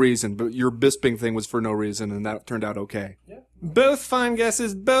 For no reason, but your Bisping thing was for no reason, and that turned out okay. Yeah. Both fine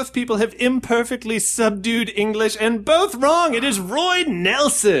guesses. Both people have imperfectly subdued English, and both wrong. It is Roy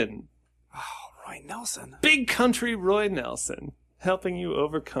Nelson. Oh, Roy Nelson. Big country Roy Nelson, helping you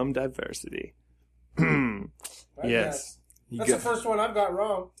overcome diversity. Yes. That's the first one I've got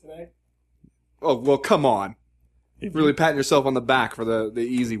wrong today. Oh, well, come on. Really patting yourself on the back for the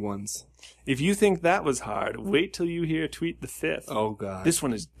easy ones. If you think that was hard, wait till you hear Tweet the 5th. Oh, God. This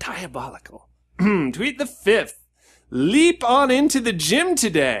one is diabolical. Tweet the 5th. Leap on into the gym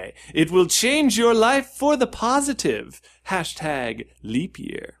today. It will change your life for the positive. Hashtag leap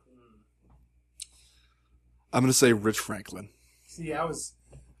year. I'm going to say Rich Franklin. See, I was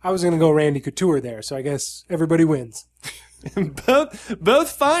going to go Randy Couture there, so I guess everybody wins.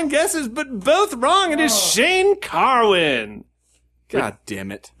 both fine guesses, but both wrong. It is Shane Carwin. God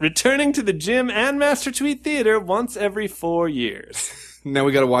damn it. Returning to the gym and Master Tweet Theater once every 4 years. Now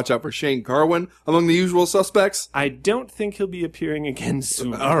we got to watch out for Shane Carwin among the usual suspects. I don't think he'll be appearing again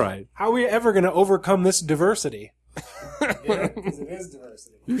soon. All right. How are we ever going to overcome this diversity? Yeah, because it is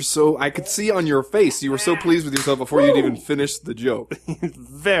diversity. I could see on your face you were so pleased with yourself before you'd even finished the joke.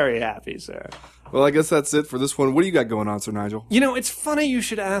 Very happy, sir. Well, I guess that's it for this one. What do you got going on, Sir Nigel? You know, it's funny you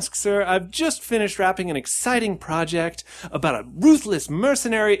should ask, sir. I've just finished wrapping an exciting project about a ruthless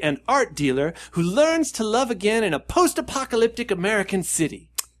mercenary and art dealer who learns to love again in a post-apocalyptic American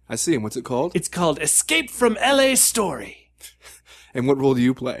city. I see. And what's it called? It's called Escape from L.A. Story. And what role do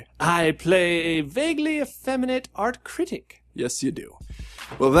you play? I play a vaguely effeminate art critic. Yes, you do.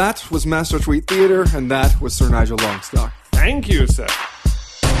 Well, that was Master Tweet Theater, and that was Sir Nigel Longstock. Thank you, sir.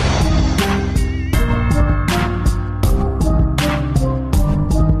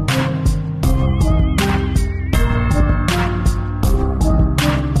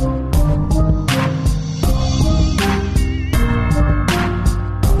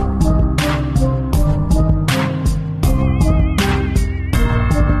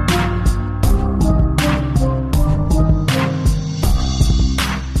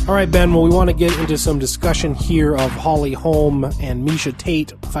 All right, Ben, well, we want to get into some discussion here of Holly Holm and Miesha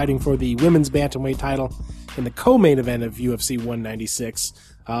Tate fighting for the women's bantamweight title in the co-main event of UFC 196.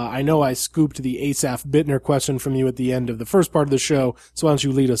 I know I scooped the Asaph Bittner question from you at the end of the first part of the show, so why don't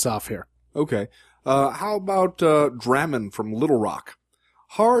you lead us off here? Okay. How about Draman from Little Rock?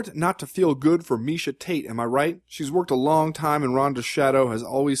 Hard not to feel good for Miesha Tate, am I right? She's worked a long time and Ronda's shadow has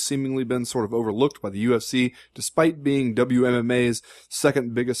always seemingly been sort of overlooked by the UFC, despite being WMMA's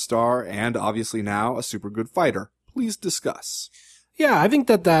second biggest star and obviously now a super good fighter. Please discuss. Yeah, I think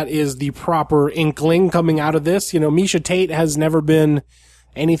that is the proper inkling coming out of this. You know, Miesha Tate has never been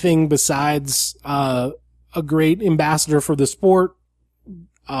anything besides a great ambassador for the sport,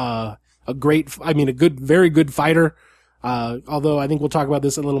 a very good fighter. Although I think we'll talk about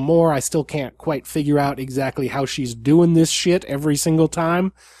this a little more, I still can't quite figure out exactly how she's doing this shit every single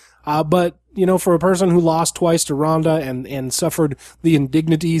time. But, you know, for a person who lost twice to Ronda and suffered the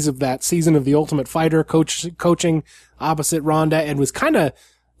indignities of that season of The Ultimate Fighter, coaching opposite Ronda and was kind of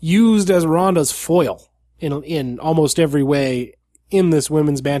used as Ronda's foil in almost every way in this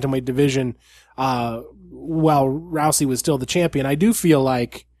women's bantamweight division, while Rousey was still the champion. I do feel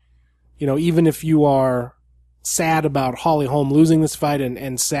like, you know, even if you are sad about Holly Holm losing this fight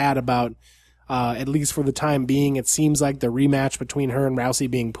and sad about, at least for the time being, it seems like the rematch between her and Rousey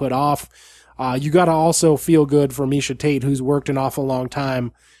being put off. You gotta also feel good for Miesha Tate, who's worked an awful long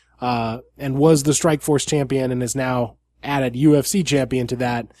time, and was the Strikeforce champion and is now added UFC champion to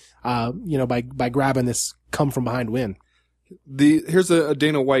that, you know, by grabbing this come from behind win. Here's a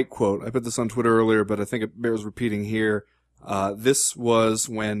Dana White quote. I put this on Twitter earlier, but I think it bears repeating here. This was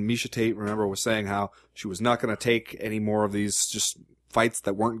when Miesha Tate, remember, was saying how she was not going to take any more of these just fights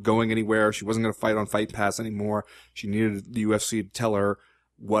that weren't going anywhere. She wasn't going to fight on Fight Pass anymore. She needed the UFC to tell her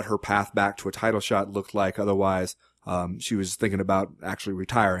what her path back to a title shot looked like. Otherwise, she was thinking about actually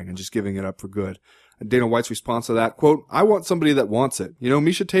retiring and just giving it up for good. And Dana White's response to that, quote, "I want somebody that wants it. You know,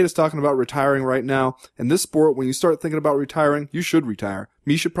 Miesha Tate is talking about retiring right now. In this sport, when you start thinking about retiring, you should retire.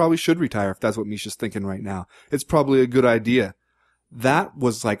 Miesha probably should retire if that's what Misha's thinking right now. It's probably a good idea." That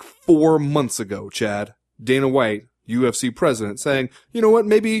was like 4 months ago, Chad. Dana White, UFC president, saying, you know what,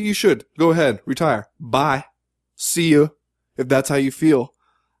 maybe you should. Go ahead, retire. Bye. See you, if that's how you feel.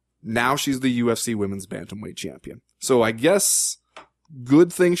 Now she's the UFC Women's Bantamweight Champion. So I guess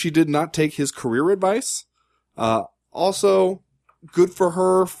good thing she did not take his career advice. Also, good for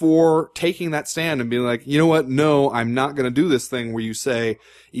her for taking that stand and being like, you know what? No, I'm not going to do this thing where you say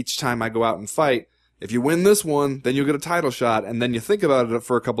each time I go out and fight, if you win this one, then you'll get a title shot. And then you think about it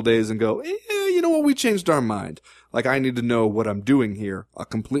for a couple days and go, you know what? We changed our mind. Like, I need to know what I'm doing here. A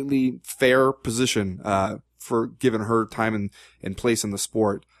completely fair position, for giving her time and place in the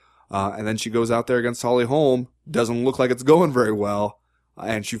sport. And then she goes out there against Holly Holm. Doesn't look like it's going very well.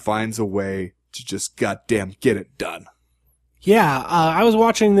 And she finds a way to just goddamn get it done. Yeah, I was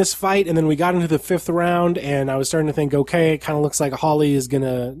watching this fight, and then we got into the 5th round, and I was starting to think, okay, it kind of looks like Holly is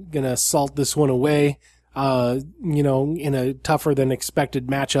gonna salt this one away, in a tougher than expected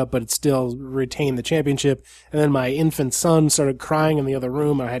matchup, but it still retain the championship. And then my infant son started crying in the other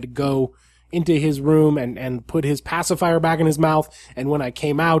room, and I had to go into his room and put his pacifier back in his mouth. And when I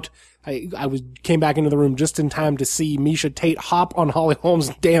came out, I came back into the room just in time to see Miesha Tate hop on Holly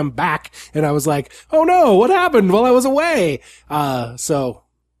Holm's damn back. And I was like, oh no, what happened while I was away? So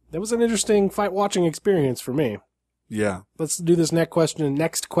that was an interesting fight watching experience for me. Yeah. Let's do this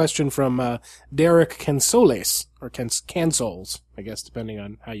next question from Derek Cansoles, or Cansoles, I guess, depending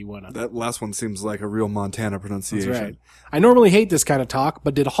on how you want to. That last one seems like a real Montana pronunciation. That's right. I normally hate this kind of talk,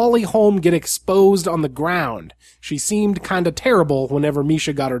 but did Holly Holm get exposed on the ground? She seemed kind of terrible whenever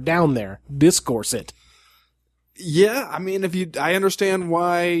Miesha got her down there. Discourse it. Yeah, I mean, I understand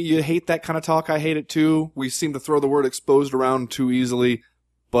why you hate that kind of talk. I hate it too. We seem to throw the word exposed around too easily,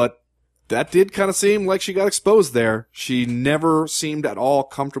 but that did kind of seem like she got exposed there. She never seemed at all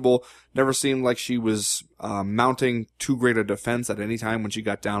comfortable, never seemed like she was mounting too great a defense at any time when she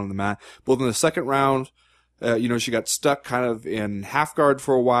got down on the mat. Both in the second round, she got stuck kind of in half guard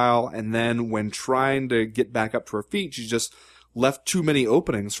for a while, and then when trying to get back up to her feet, she just left too many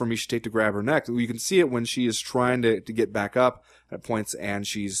openings for Miesha Tate to grab her neck. You can see it when she is trying to get back up at points, and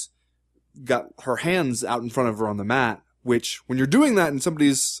she's got her hands out in front of her on the mat, which when you're doing that and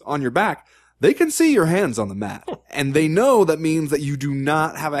somebody's on your back, they can see your hands on the mat. And they know that means that you do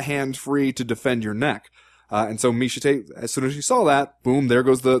not have a hand free to defend your neck. And so Miesha Tate, as soon as she saw that, boom, there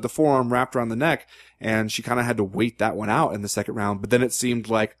goes the forearm wrapped around the neck. And she kind of had to wait that one out in the second round. But then it seemed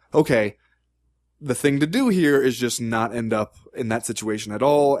like, okay, the thing to do here is just not end up in that situation at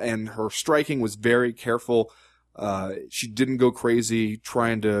all. And her striking was very careful. She didn't go crazy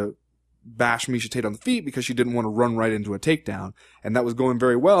trying to bash Miesha Tate on the feet because she didn't want to run right into a takedown. And that was going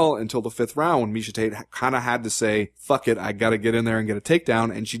very well until the 5th round when Miesha Tate kind of had to say, fuck it, I gotta get in there and get a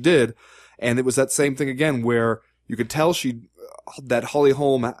takedown. And she did. And it was that same thing again where you could tell that Holly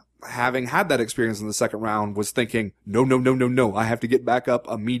Holm, having had that experience in the second round, was thinking, no, I have to get back up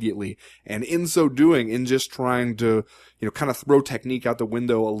immediately. And in so doing, in just trying to, kind of throw technique out the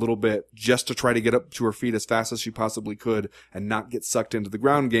window a little bit just to try to get up to her feet as fast as she possibly could and not get sucked into the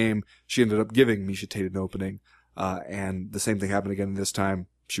ground game, she ended up giving Miesha Tate an opening. And the same thing happened again this time.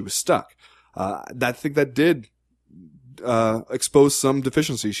 She was stuck. I think that did expose some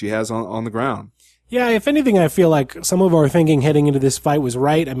deficiency she has on the ground. Yeah, if anything, I feel like some of our thinking heading into this fight was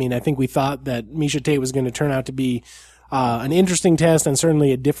right. I mean, I think we thought that Miesha Tate was going to turn out to be an interesting test, and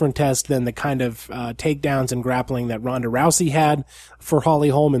certainly a different test than the kind of takedowns and grappling that Ronda Rousey had for Holly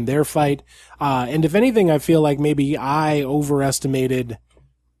Holm in their fight. And if anything, I feel like maybe I overestimated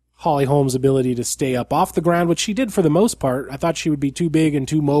Holly Holm's ability to stay up off the ground, which she did for the most part. I thought she would be too big and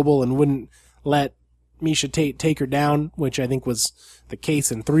too mobile and wouldn't let Miesha Tate take her down, which I think was the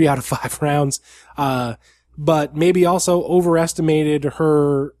case in 3 out of 5 rounds. But maybe also overestimated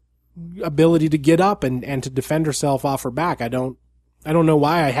her ability to get up and to defend herself off her back. I don't know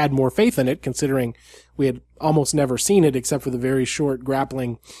why I had more faith in it, considering we had almost never seen it except for the very short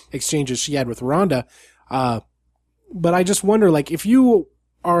grappling exchanges she had with Ronda. But I just wonder, like, if you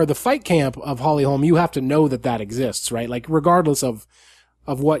are the fight camp of Holly Holm, you have to know that exists, right? Like, regardless of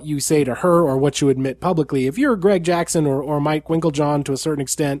what you say to her or what you admit publicly. If you're Greg Jackson or Mike Winklejohn to a certain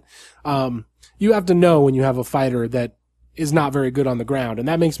extent, you have to know when you have a fighter that is not very good on the ground. And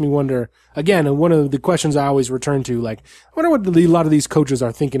that makes me wonder, again, and one of the questions I always return to, like, I wonder what a lot of these coaches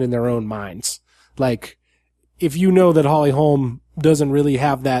are thinking in their own minds. Like, if you know that Holly Holm doesn't really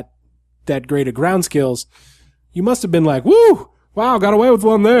have that great of ground skills, you must have been like, woo! Wow, got away with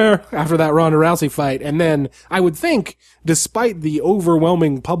one there after that Ronda Rousey fight. And then I would think, despite the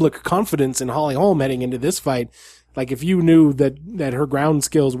overwhelming public confidence in Holly Holm heading into this fight, like if you knew that her ground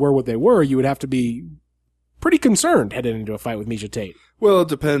skills were what they were, you would have to be pretty concerned heading into a fight with Miesha Tate. Well, it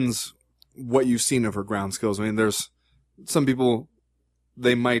depends what you've seen of her ground skills. I mean, there's some people,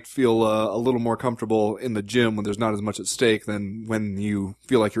 they might feel a little more comfortable in the gym when there's not as much at stake than when you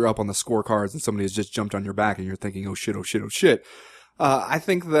feel like you're up on the scorecards and somebody has just jumped on your back and you're thinking, oh shit, oh shit, oh shit. I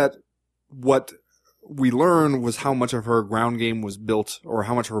think that what we learned was how much of her ground game was built, or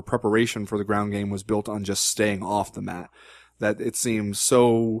how much of her preparation for the ground game was built on just staying off the mat. That it seems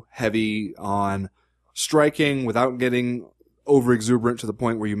so heavy on striking without getting over exuberant to the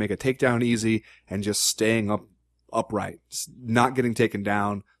point where you make a takedown easy and just staying upright, not getting taken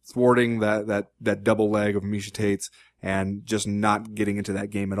down, thwarting that double leg of Miesha Tate's, and just not getting into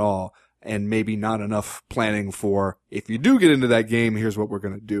that game at all. And maybe not enough planning for, if you do get into that game, here's what we're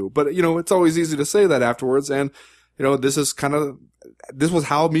going to do. But, it's always easy to say that afterwards. And, this was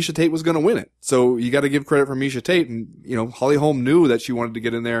how Miesha Tate was going to win it. So you got to give credit for Miesha Tate. And, Holly Holm knew that she wanted to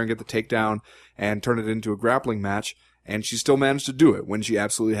get in there and get the takedown and turn it into a grappling match. And she still managed to do it when she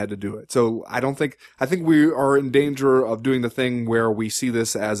absolutely had to do it. So I think we are in danger of doing the thing where we see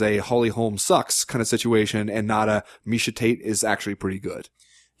this as a Holly Holm sucks kind of situation and not a Miesha Tate is actually pretty good.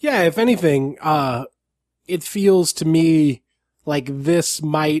 Yeah, if anything, it feels to me like this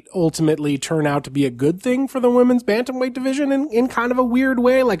might ultimately turn out to be a good thing for the women's bantamweight division in kind of a weird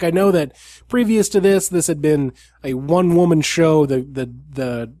way. Like, I know that previous to this had been a one-woman show.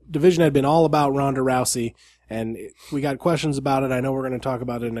 The division had been all about Ronda Rousey, and we got questions about it. I know we're going to talk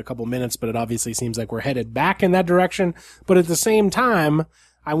about it in a couple minutes, but it obviously seems like we're headed back in that direction. But at the same time,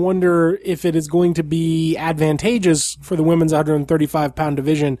 I wonder if it is going to be advantageous for the women's 135-pound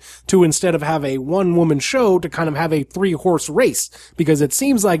division to, instead of have a one-woman show, to kind of have a three-horse race. Because it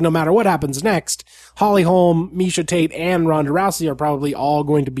seems like no matter what happens next, Holly Holm, Miesha Tate, and Ronda Rousey are probably all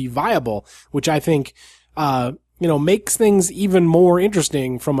going to be viable, which I think, makes things even more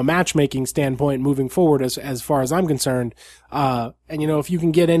interesting from a matchmaking standpoint moving forward as far as I'm concerned. If you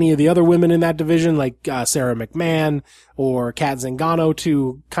can get any of the other women in that division, like Sarah McMahon or Kat Zingano,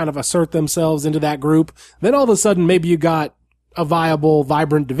 to kind of assert themselves into that group, then all of a sudden maybe you got a viable,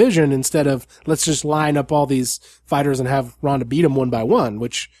 vibrant division instead of let's just line up all these fighters and have Ronda beat them one by one,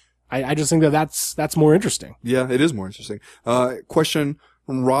 which I just think that's more interesting. Yeah, it is more interesting. Question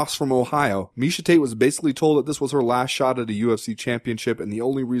from Ross from Ohio. Miesha Tate was basically told that this was her last shot at a UFC championship, and the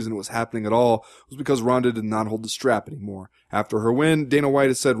only reason it was happening at all was because Ronda did not hold the strap anymore. After her win, Dana White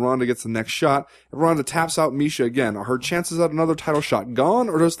has said Ronda gets the next shot. If Ronda taps out Miesha again, are her chances at another title shot gone,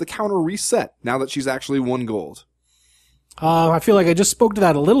 or does the counter reset now that she's actually won gold? I feel like I just spoke to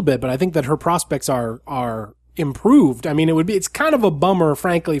that a little bit, but I think that her prospects are improved. I mean, it's kind of a bummer,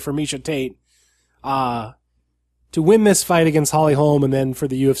 frankly, for Miesha Tate, to win this fight against Holly Holm and then for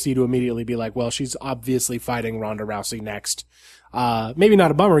the UFC to immediately be like, well, she's obviously fighting Ronda Rousey next. Maybe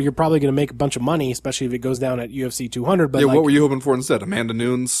not a bummer. You're probably going to make a bunch of money, especially if it goes down at UFC 200. But what were you hoping for instead? Amanda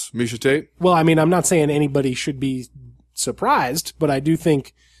Nunes, Miesha Tate? Well, I mean, I'm not saying anybody should be surprised, but I do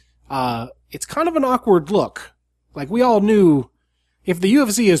think, it's kind of an awkward look. Like, we all knew, if the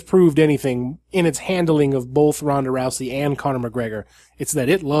UFC has proved anything in its handling of both Ronda Rousey and Conor McGregor, it's that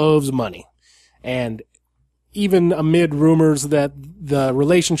it loves money. And even amid rumors that the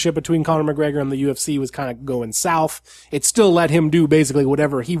relationship between Conor McGregor and the UFC was kind of going south, it still let him do basically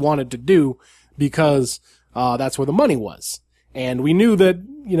whatever he wanted to do because that's where the money was. And we knew that,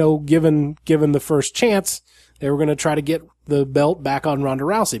 given the first chance, they were going to try to get the belt back on Ronda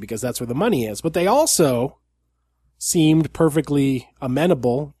Rousey because that's where the money is. But they also seemed perfectly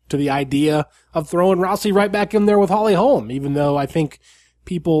amenable to the idea of throwing Rousey right back in there with Holly Holm, even though I think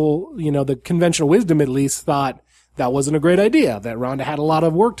people, the conventional wisdom at least, thought that wasn't a great idea, that Ronda had a lot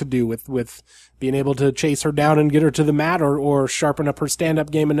of work to do with being able to chase her down and get her to the mat or sharpen up her stand-up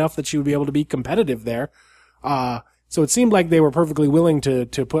game enough that she would be able to be competitive there. So it seemed like they were perfectly willing to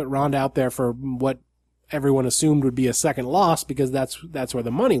put Ronda out there for what everyone assumed would be a second loss because that's where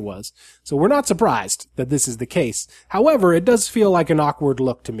the money was. So we're not surprised that this is the case. However, it does feel like an awkward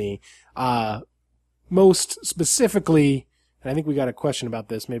look to me. Most specifically, and I think we got a question about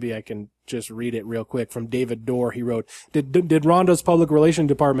this. Maybe I can just read it real quick from David Dorr. He wrote, Did Ronda's public relations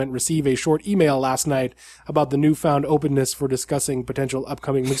department receive a short email last night about the newfound openness for discussing potential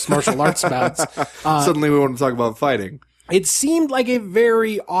upcoming mixed martial arts bouts? Suddenly we want to talk about fighting. It seemed like a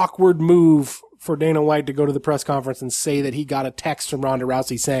very awkward move for Dana White to go to the press conference and say that he got a text from Ronda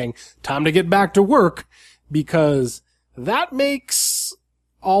Rousey saying, time to get back to work, because that makes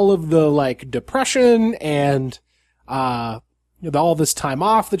all of the, like, depression and, all this time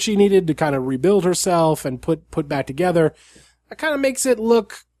off that she needed to kind of rebuild herself and put back together. That kind of makes it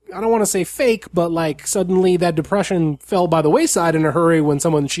look, I don't want to say fake, but like suddenly that depression fell by the wayside in a hurry when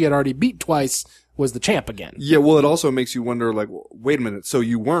someone she had already beat twice was the champ again. Yeah, well, it also makes you wonder, like, wait a minute, so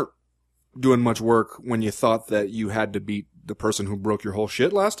you weren't doing much work when you thought that you had to beat the person who broke your whole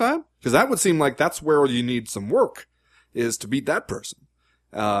shit last time? Because that would seem like that's where you need some work, is to beat that person.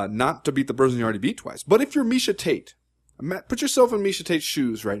 Not to beat the person you already beat twice. But if you're Miesha Tate, put yourself in Miesha Tate's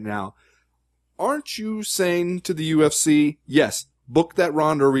shoes right now. Aren't you saying to the UFC, yes, book that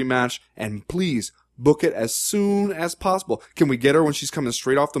Ronda rematch, and please book it as soon as possible? Can we get her when she's coming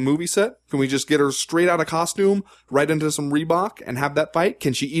straight off the movie set? Can we just get her straight out of costume, right into some Reebok, and have that fight?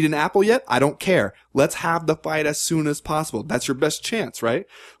 Can she eat an apple yet? I don't care. Let's have the fight as soon as possible. That's your best chance, right?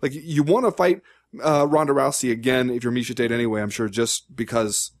 Like, you want to fight Ronda Rousey again if you're Miesha Tate anyway, I'm sure, just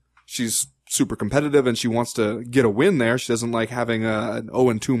because she's super competitive and she wants to get a win there. She doesn't like having an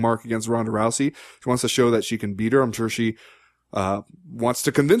 0-2 mark against Ronda Rousey. She wants to show that she can beat her. I'm sure she wants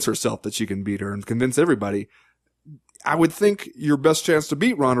to convince herself that she can beat her and convince everybody. I would think your best chance to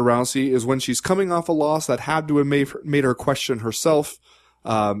beat Ronda Rousey is when she's coming off a loss that had to have made her question herself,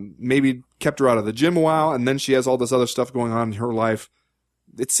 maybe kept her out of the gym a while, and then she has all this other stuff going on in her life.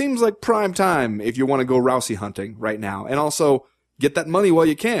 It seems like prime time if you want to go Rousey hunting right now. And also, get that money while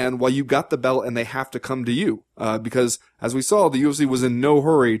you can, while you got the belt and they have to come to you. Because, as we saw, the UFC was in no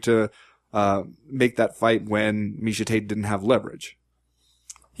hurry to make that fight when Miesha Tate didn't have leverage.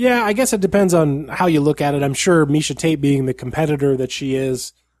 Yeah, I guess it depends on how you look at it. I'm sure Miesha Tate, being the competitor that she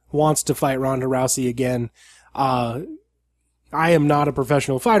is, wants to fight Ronda Rousey again. I am not a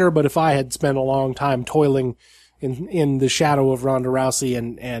professional fighter, but if I had spent a long time toiling in the shadow of Ronda Rousey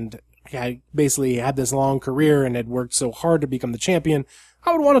and I basically had this long career and had worked so hard to become the champion,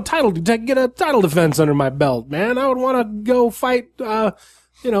 I would want to get a title defense under my belt, man. I would want to go fight, Kat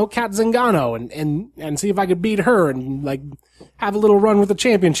Zingano and see if I could beat her and like have a little run with the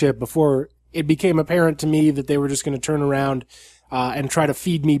championship before it became apparent to me that they were just going to turn around and try to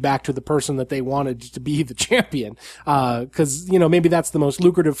feed me back to the person that they wanted to be the champion. Cause, maybe that's the most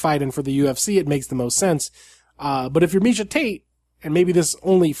lucrative fight, and for the UFC it makes the most sense. But if you're Miesha Tate, and maybe this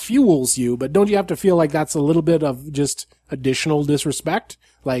only fuels you, but don't you have to feel like that's a little bit of just additional disrespect?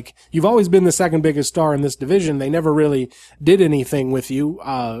 Like, you've always been the second biggest star in this division. They never really did anything with you.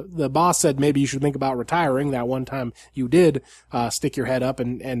 The boss said maybe you should think about retiring. That one time you did, stick your head up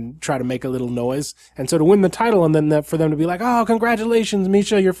and try to make a little noise. And so to win the title and then for them to be like, oh, congratulations,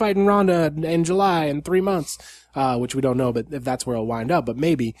 Miesha, you're fighting Ronda in July in 3 months, which we don't know, but if that's where it'll wind up, but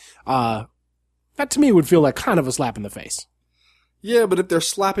maybe, that to me would feel like kind of a slap in the face. Yeah, but if they're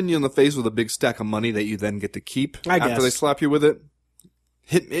slapping you in the face with a big stack of money that you then get to keep after they slap you with it,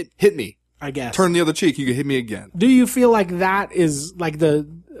 hit me. I guess. Turn the other cheek, you can hit me again. Do you feel like that is like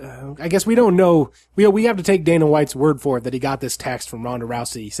I guess we don't know. We have to take Dana White's word for it that he got this text from Ronda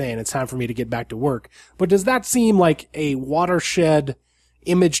Rousey saying it's time for me to get back to work. But does that seem like a watershed,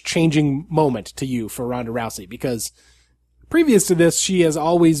 image-changing moment to you for Ronda Rousey? Because previous to this, she has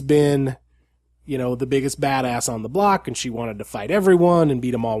always been, the biggest badass on the block, and she wanted to fight everyone and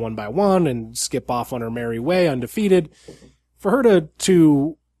beat them all one by one and skip off on her merry way undefeated. For her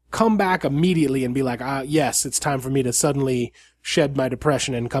to come back immediately and be like, yes, it's time for me to suddenly shed my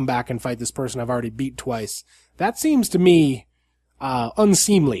depression and come back and fight this person I've already beat twice, that seems to me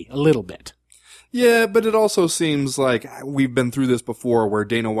unseemly a little bit. Yeah, but it also seems like we've been through this before where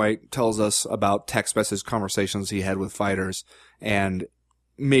Dana White tells us about text message conversations he had with fighters, and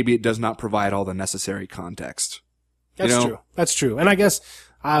maybe it does not provide all the necessary context. That's true. That's true. And I guess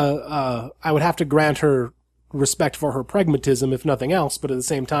I would have to grant her respect for her pragmatism, if nothing else, but at the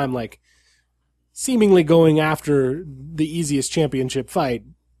same time, like, seemingly going after the easiest championship fight,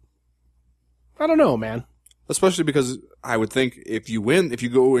 I don't know, man. Especially because I would think if you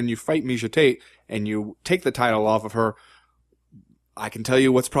go and you fight Miesha Tate and you take the title off of her, I can tell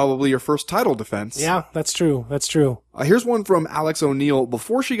you what's probably your first title defense. Yeah, that's true. That's true. Here's one from Alex O'Neill.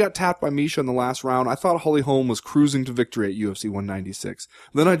 Before she got tapped by Miesha in the last round, I thought Holly Holm was cruising to victory at UFC 196.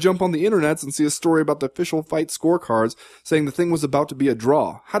 Then I jump on the internets and see a story about the official fight scorecards saying the thing was about to be a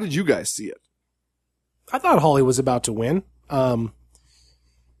draw. How did you guys see it? I thought Holly was about to win.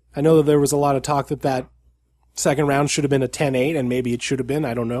 I know that there was a lot of talk that second round should have been a 10-8, and maybe it should have been.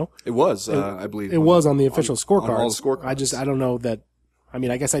 I don't know. It was, I believe. It was on the official scorecards. On all the scorecards. I don't know that. I mean,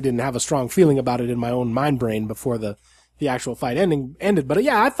 I guess I didn't have a strong feeling about it in my own mind brain before the actual fight ended. But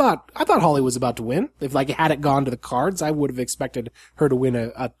yeah, I thought Holly was about to win. If had it gone to the cards, I would have expected her to win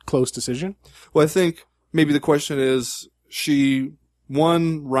a close decision. Well, I think maybe the question is she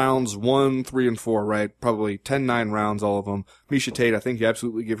won rounds 1, 3, and 4, right? Probably 10-9 rounds, all of them. Miesha Tate, I think you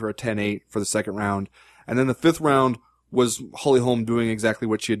absolutely give her a 10-8 for the second round. And then the fifth round was Holly Holm doing exactly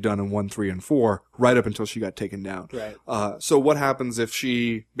what she had done in 1, 3, and 4, right up until she got taken down. Right. So what happens if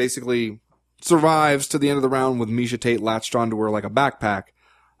she basically survives to the end of the round with Miesha Tate latched onto her like a backpack,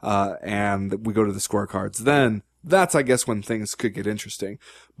 and we go to the scorecards? Then that's, I guess, when things could get interesting.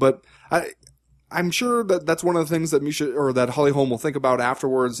 But I'm sure that that's one of the things that that Holly Holm will think about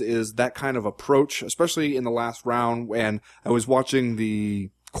afterwards is that kind of approach, especially in the last round when I was watching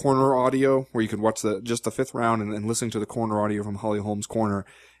the corner audio where you could watch just the fifth round and listening to the corner audio from Holly Holm's corner,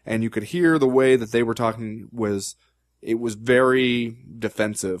 and you could hear the way that they were talking it was very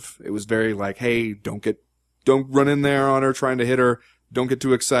defensive. It was very like, hey, don't run in there on her trying to hit her. Don't get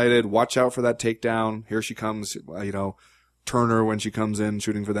too excited. Watch out for that takedown. Here she comes, turn her when she comes in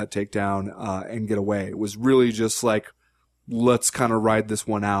shooting for that takedown, and get away. It was really just like, let's kind of ride this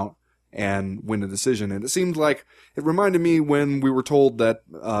one out and win a decision. And it seemed like it reminded me when we were told that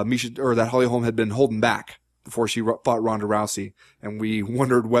that Holly Holm had been holding back before she fought Ronda Rousey, and we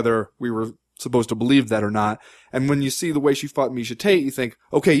wondered whether we were supposed to believe that or not. And when you see the way she fought Miesha Tate, you think,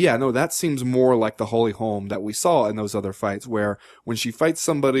 okay, yeah, no, that seems more like the Holly Holm that we saw in those other fights, where when she fights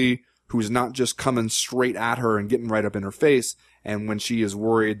somebody who's not just coming straight at her and getting right up in her face, and when she is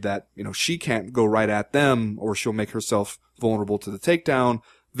worried that, she can't go right at them or she'll make herself vulnerable to the takedown,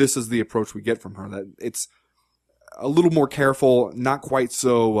 this is the approach we get from her. That it's a little more careful, not quite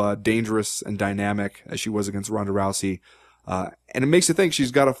so dangerous and dynamic as she was against Ronda Rousey. And it makes you think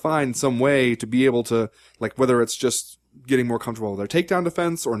she's got to find some way to be able to, whether it's just getting more comfortable with their takedown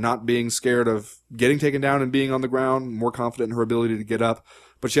defense or not being scared of getting taken down and being on the ground, more confident in her ability to get up.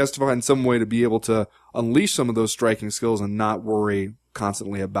 But she has to find some way to be able to unleash some of those striking skills and not worry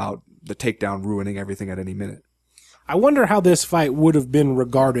constantly about the takedown ruining everything at any minute. I wonder how this fight would have been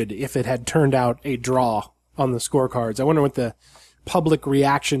regarded if it had turned out a draw on the scorecards. I wonder what the public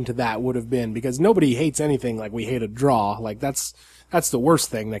reaction to that would have been, because nobody hates anything like we hate a draw. That's the worst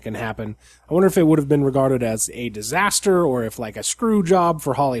thing that can happen. I wonder if it would have been regarded as a disaster, or if a screw job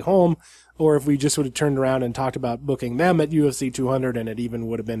for Holly Holm, or if we just would have turned around and talked about booking them at UFC 200 and it even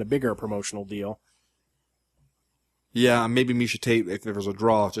would have been a bigger promotional deal. Yeah, maybe Miesha Tate, if there was a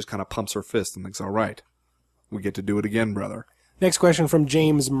draw, just kind of pumps her fist and thinks, all right, we get to do it again, brother. Next question from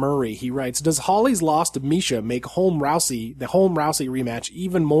James Murray. He writes, does Holly's loss to Miesha make the Holm Rousey rematch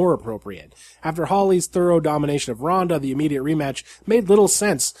even more appropriate? After Holly's thorough domination of Ronda, the immediate rematch made little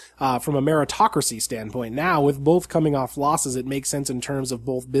sense from a meritocracy standpoint. Now, with both coming off losses, it makes sense in terms of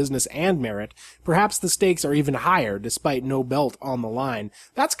both business and merit. Perhaps the stakes are even higher, despite no belt on the line.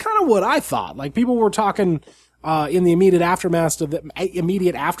 That's kind of what I thought. People were talking in the immediate aftermath of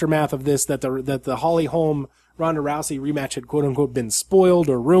this that the Holly Holm Ronda Rousey rematch had quote unquote been spoiled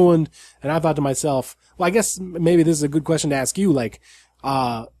or ruined, and I thought to myself, well, I guess maybe this is a good question to ask you,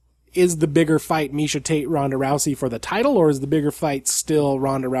 is the bigger fight Miesha Tate Ronda Rousey for the title, or is the bigger fight still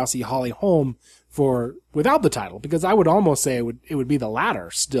Ronda Rousey Holly Holm without the title? Because I would almost say it would be the latter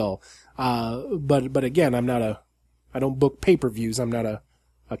still. But again, I don't book pay-per-views. I'm not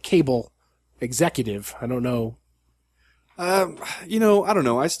a cable executive. I don't know. I don't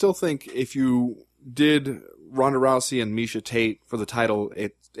know. I still think if you did Ronda Rousey and Miesha Tate for the title,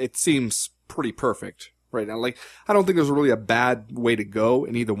 it seems pretty perfect right now. I don't think there's really a bad way to go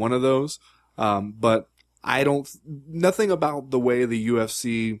in either one of those. But nothing about the way the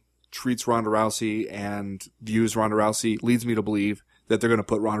UFC treats Ronda Rousey and views Ronda Rousey leads me to believe that they're going to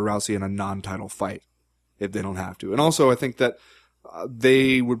put Ronda Rousey in a non-title fight if they don't have to. And also I think that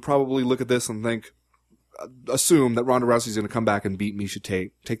they would probably look at this and assume that Ronda Rousey's going to come back and beat Miesha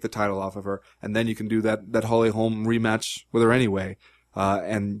Tate, take the title off of her, and then you can do that Holly Holm rematch with her anyway.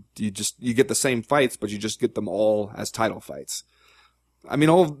 And you get the same fights, but you just get them all as title fights. I mean,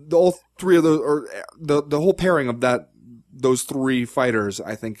 all three of those, or the whole pairing of those three fighters,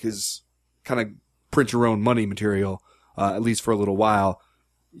 I think is kind of print your own money material, at least for a little while.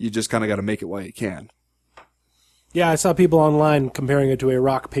 You just kind of got to make it while you can. Yeah, I saw people online comparing it to a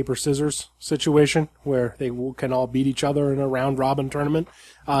rock, paper, scissors situation where they can all beat each other in a round-robin tournament,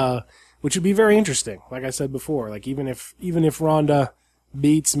 which would be very interesting. Like I said before, even if Ronda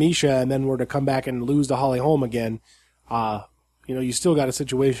beats Miesha and then were to come back and lose to Holly Holm again, you still got a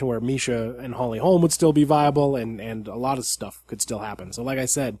situation where Misha and Holly Holm would still be viable, and a lot of stuff could still happen. So like I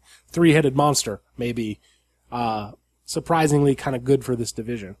said, three-headed monster may be surprisingly kind of good for this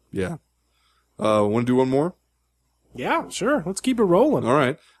division. Yeah. Want to do one more? Yeah, sure. Let's keep it rolling. All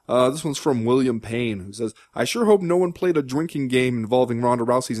right. This one's from William Payne, who says, I sure hope no one played a drinking game involving Ronda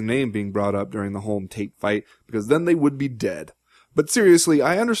Rousey's name being brought up during the Holm-Tate fight, because then they would be dead. But seriously,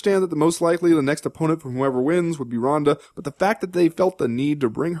 I understand that the most likely the next opponent from whoever wins would be Ronda, but the fact that they felt the need to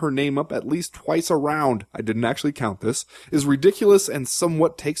bring her name up at least twice around, I didn't actually count this, is ridiculous and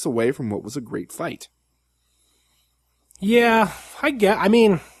somewhat takes away from what was a great fight. Yeah, I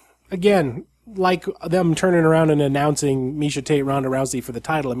mean, again, like them turning around and announcing Miesha Tate, Ronda Rousey for the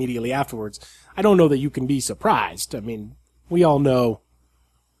title immediately afterwards, I don't know that you can be surprised. I mean, we all know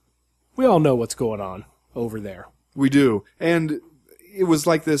what's going on over there. We do. And it was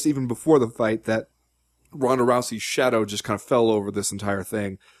like this even before the fight, that Ronda Rousey's shadow just kind of fell over this entire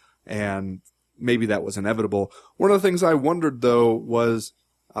thing. And maybe that was inevitable. One of the things I wondered, though, was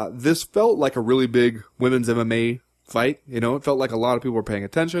this felt like a really big women's MMA fight. It felt like a lot of people were paying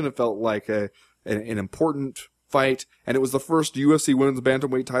attention. It felt like an important fight. And it was the first UFC women's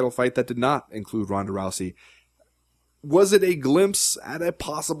bantamweight title fight that did not include Ronda Rousey. Was it a glimpse at a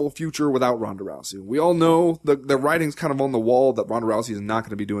possible future without Ronda Rousey? We all know the writing's kind of on the wall that Ronda Rousey is not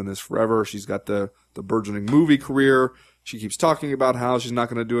going to be doing this forever. She's got the burgeoning movie career. She keeps talking about how she's not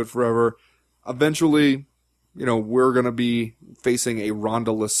going to do it forever. Eventually, we're going to be facing a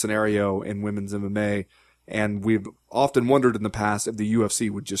Ronda-less scenario in women's MMA. And we've often wondered in the past if the UFC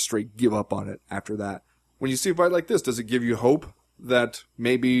would just straight give up on it after that. When you see a fight like this, does it give you hope that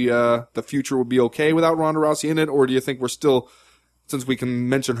maybe the future would be okay without Ronda Rousey in it? Or do you think we're still, since we can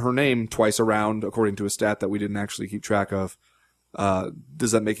mention her name twice around, according to a stat that we didn't actually keep track of,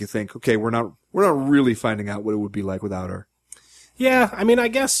 does that make you think, okay, we're not really finding out what it would be like without her? Yeah, I mean, I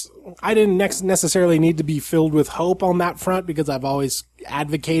guess I didn't necessarily need to be filled with hope on that front, because I've always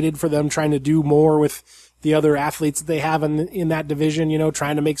advocated for them trying to do more with the other athletes that they have in that division,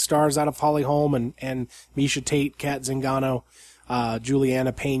 trying to make stars out of Holly Holm and Miesha Tate, Kat Zingano,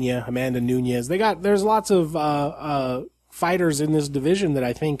 Juliana Pena, Amanda Nunes. There's lots of fighters in this division that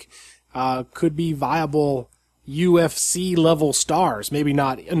I think could be viable UFC level stars. Maybe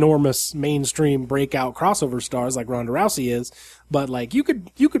not enormous mainstream breakout crossover stars like Ronda Rousey is, but like you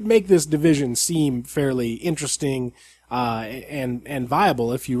could make this division seem fairly interesting and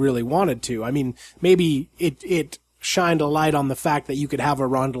viable if you really wanted to. I mean, maybe it shined a light on the fact that you could have a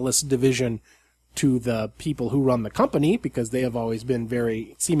Ronda-less division to the people who run the company, because they have always been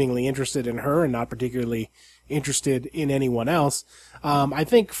very seemingly interested in her and not particularly interested in anyone else. I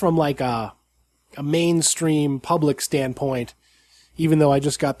think from like a mainstream public standpoint, even though I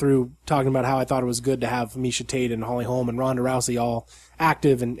just got through talking about how I thought it was good to have Miesha Tate and Holly Holm and Ronda Rousey all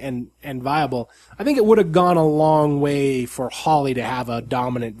active and viable, I think it would have gone a long way for Holly to have a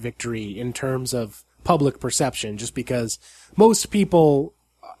dominant victory in terms of public perception, just because most people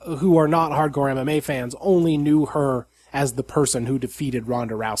who are not hardcore MMA fans only knew her as the person who defeated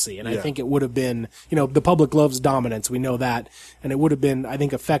Ronda Rousey. And I think it would have been, the public loves dominance. We know that. And it would have been, I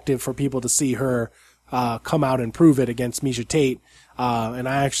think, effective for people to see her come out and prove it against Miesha Tate. And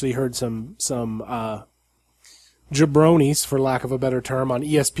I actually heard some jabronis, for lack of a better term, on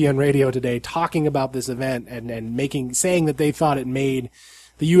ESPN radio today talking about this event and saying that they thought it made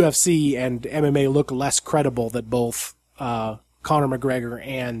the UFC and MMA look less credible that both Conor McGregor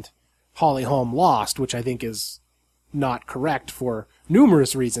and Holly Holm lost, which I think is not correct for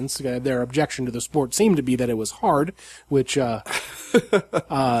numerous reasons. Their objection to the sport seemed to be that it was hard, which is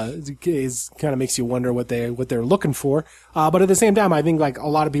kind of makes you wonder what they're looking for. But at the same time, I think like a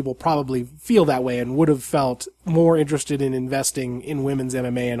lot of people probably feel that way and would have felt more interested in investing in women's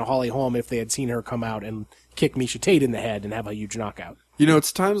MMA and Holly Holm if they had seen her come out and kick Miesha Tate in the head and have a huge knockout.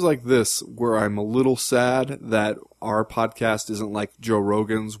 It's times like this where I'm a little sad that our podcast isn't like Joe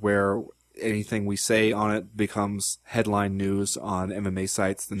Rogan's, where anything we say on it becomes headline news on MMA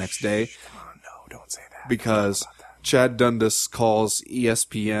sites the next day. Come on, no, don't say that. Because Chad Dundas calls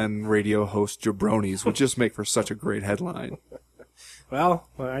ESPN radio host jabronis, which just make for such a great headline. Well,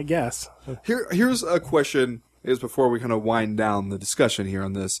 I guess. Here's a question, before we kind of wind down the discussion here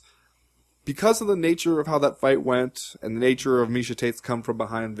on this. Because of the nature of how that fight went and the nature of Miesha Tate's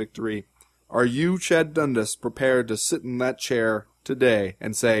come-from-behind victory, are you, Chad Dundas, prepared to sit in that chair today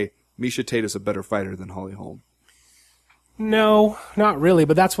and say, Miesha Tate is a better fighter than Holly Holm? No, not really.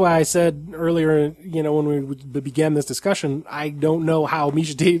 But that's why I said earlier, when we began this discussion, I don't know how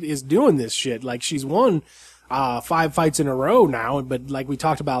Miesha Tate is doing this shit. Like, she's won 5 fights in a row now. But like we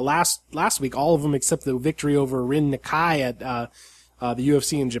talked about last week, all of them except the victory over Rin Nakai at the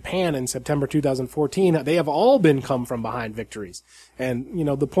UFC in Japan in September 2014, they have all been come from behind victories. And, you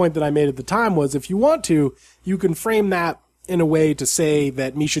know, the point that I made at the time was if you want to, you can frame that in a way to say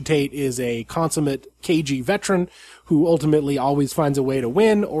that Miesha Tate is a consummate cagey veteran who ultimately always finds a way to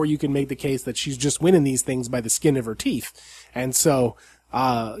win, or you can make the case that she's just winning these things by the skin of her teeth. And so,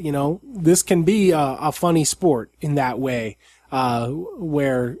 you know, this can be a funny sport in that way,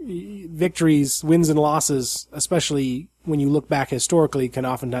 where victories, wins and losses, especially when you look back historically, can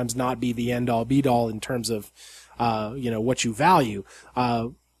oftentimes not be the end all be all in terms of, you know, what you value.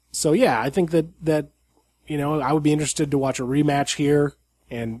 So yeah, I think that, you know, I would be interested to watch a rematch here,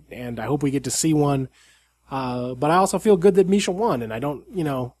 and I hope we get to see one. But I also feel good that Miesha won, and I don't, you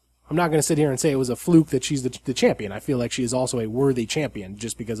know, I'm not going to sit here and say it was a fluke that she's the champion. I feel like she is also a worthy champion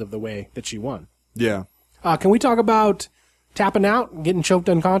just because of the way that she won. Yeah. Can we talk about tapping out and getting choked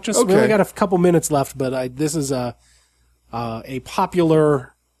unconscious? Okay. We only got a couple minutes left, but this is a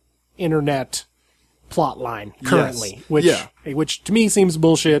popular internet plot line currently, Yes. which to me seems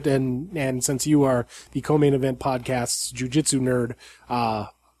bullshit. And since you are the Co-Main Event Podcast's jiu-jitsu nerd,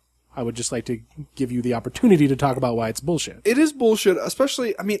 I would just like to give you the opportunity to talk about why it's bullshit. It is bullshit,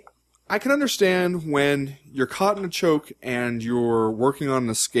 especially, I mean, I can understand when you're caught in a choke and you're working on an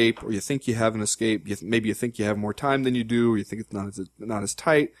escape, or you think you have an escape, maybe you think you have more time than you do, or you think it's not as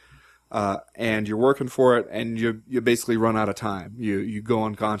tight, and you're working for it, and you basically run out of time. You go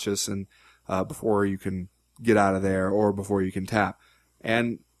unconscious and before you can get out of there, or before you can tap.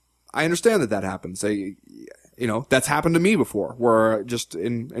 And I understand that happens. You know, that's happened to me before, where just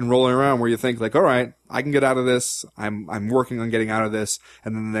in rolling around, where you think like, all right, I can get out of this. I'm working on getting out of this.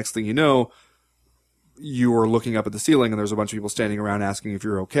 And then the next thing you know, you are looking up at the ceiling and there's a bunch of people standing around asking if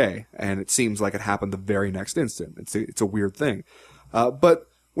you're okay. And it seems like it happened the very next instant. It's a weird thing. But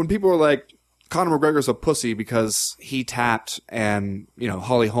when people are like, Conor McGregor's a pussy because he tapped and, you know,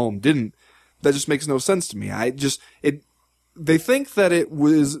 Holly Holm didn't, that just makes no sense to me. They think that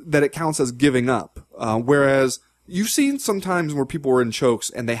it counts as giving up, whereas you've seen sometimes where people are in chokes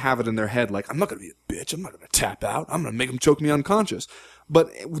and they have it in their head like, I'm not going to be a bitch, I'm not going to tap out, I'm going to make them choke me unconscious. But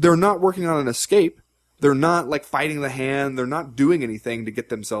they're not working on an escape, they're not like fighting the hand, they're not doing anything to get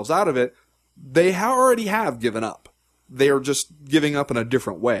themselves out of it. They already have given up. They are just giving up in a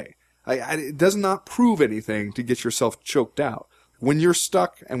different way. It does not prove anything to get yourself choked out. When you're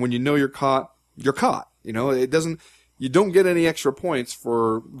stuck and when you know you're caught, you're caught. You know, you don't get any extra points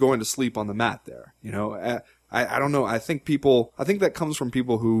for going to sleep on the mat there. You know, I don't know. I think that comes from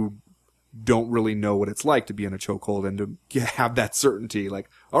people who don't really know what it's like to be in a chokehold and to have that certainty. Like,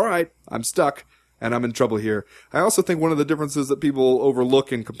 all right, I'm stuck and I'm in trouble here. I also think one of the differences that people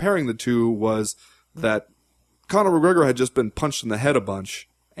overlook in comparing the two was that Conor McGregor had just been punched in the head a bunch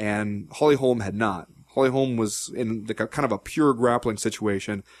and Holly Holm had not. Holly Holm was in like a kind of a pure grappling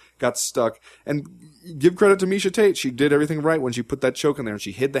situation, got stuck. And give credit to Miesha Tate. She did everything right when she put that choke in there and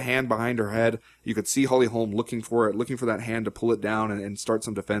she hid the hand behind her head. You could see Holly Holm looking for that hand to pull it down and start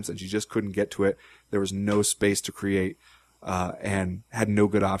some defense, and she just couldn't get to it. There was no space to create, and had no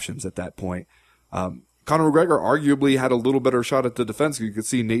good options at that point. Conor McGregor arguably had a little better shot at the defense. You could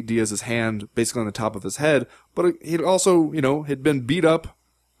see Nate Diaz's hand basically on the top of his head, but he'd also, you know, had been beat up,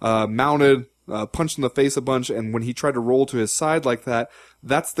 mounted, punched in the face a bunch, and when he tried to roll to his side like that,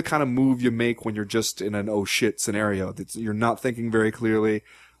 that's the kind of move you make when you're just in an oh shit scenario. You're not thinking very clearly,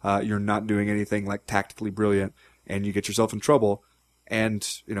 you're not doing anything like tactically brilliant, and you get yourself in trouble. And,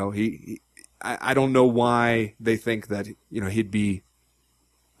 you know, I don't know why they think that, you know, he'd be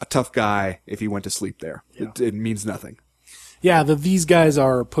a tough guy if he went to sleep there. Yeah. It means nothing. Yeah, these guys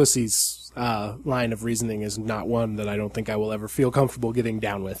are pussies line of reasoning is not one that I don't think I will ever feel comfortable getting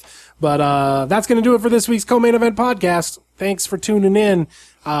down with. But that's going to do it for this week's Co-Main Event Podcast. Thanks for tuning in.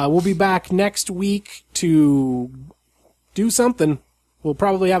 We'll be back next week to do something. We'll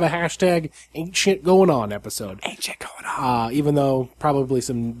probably have a hashtag ain't shit going on episode. Ain't shit going on. Even though probably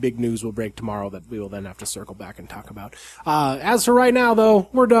some big news will break tomorrow that we will then have to circle back and talk about. As for right now, though,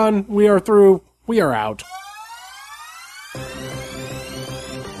 we're done. We are through. We are out.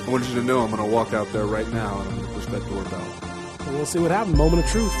 I want you to know I'm going to walk out there right now and I'm going to push that doorbell. And we'll see what happens. Moment of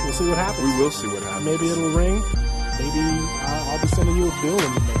truth. We'll see what happens. We will see what happens. Maybe it'll ring. Maybe I'll be sending you a bill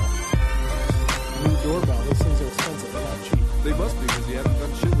in the mail. New doorbell. Those things are expensive. They're not cheap. They must be because you haven't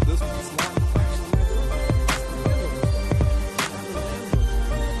done shit.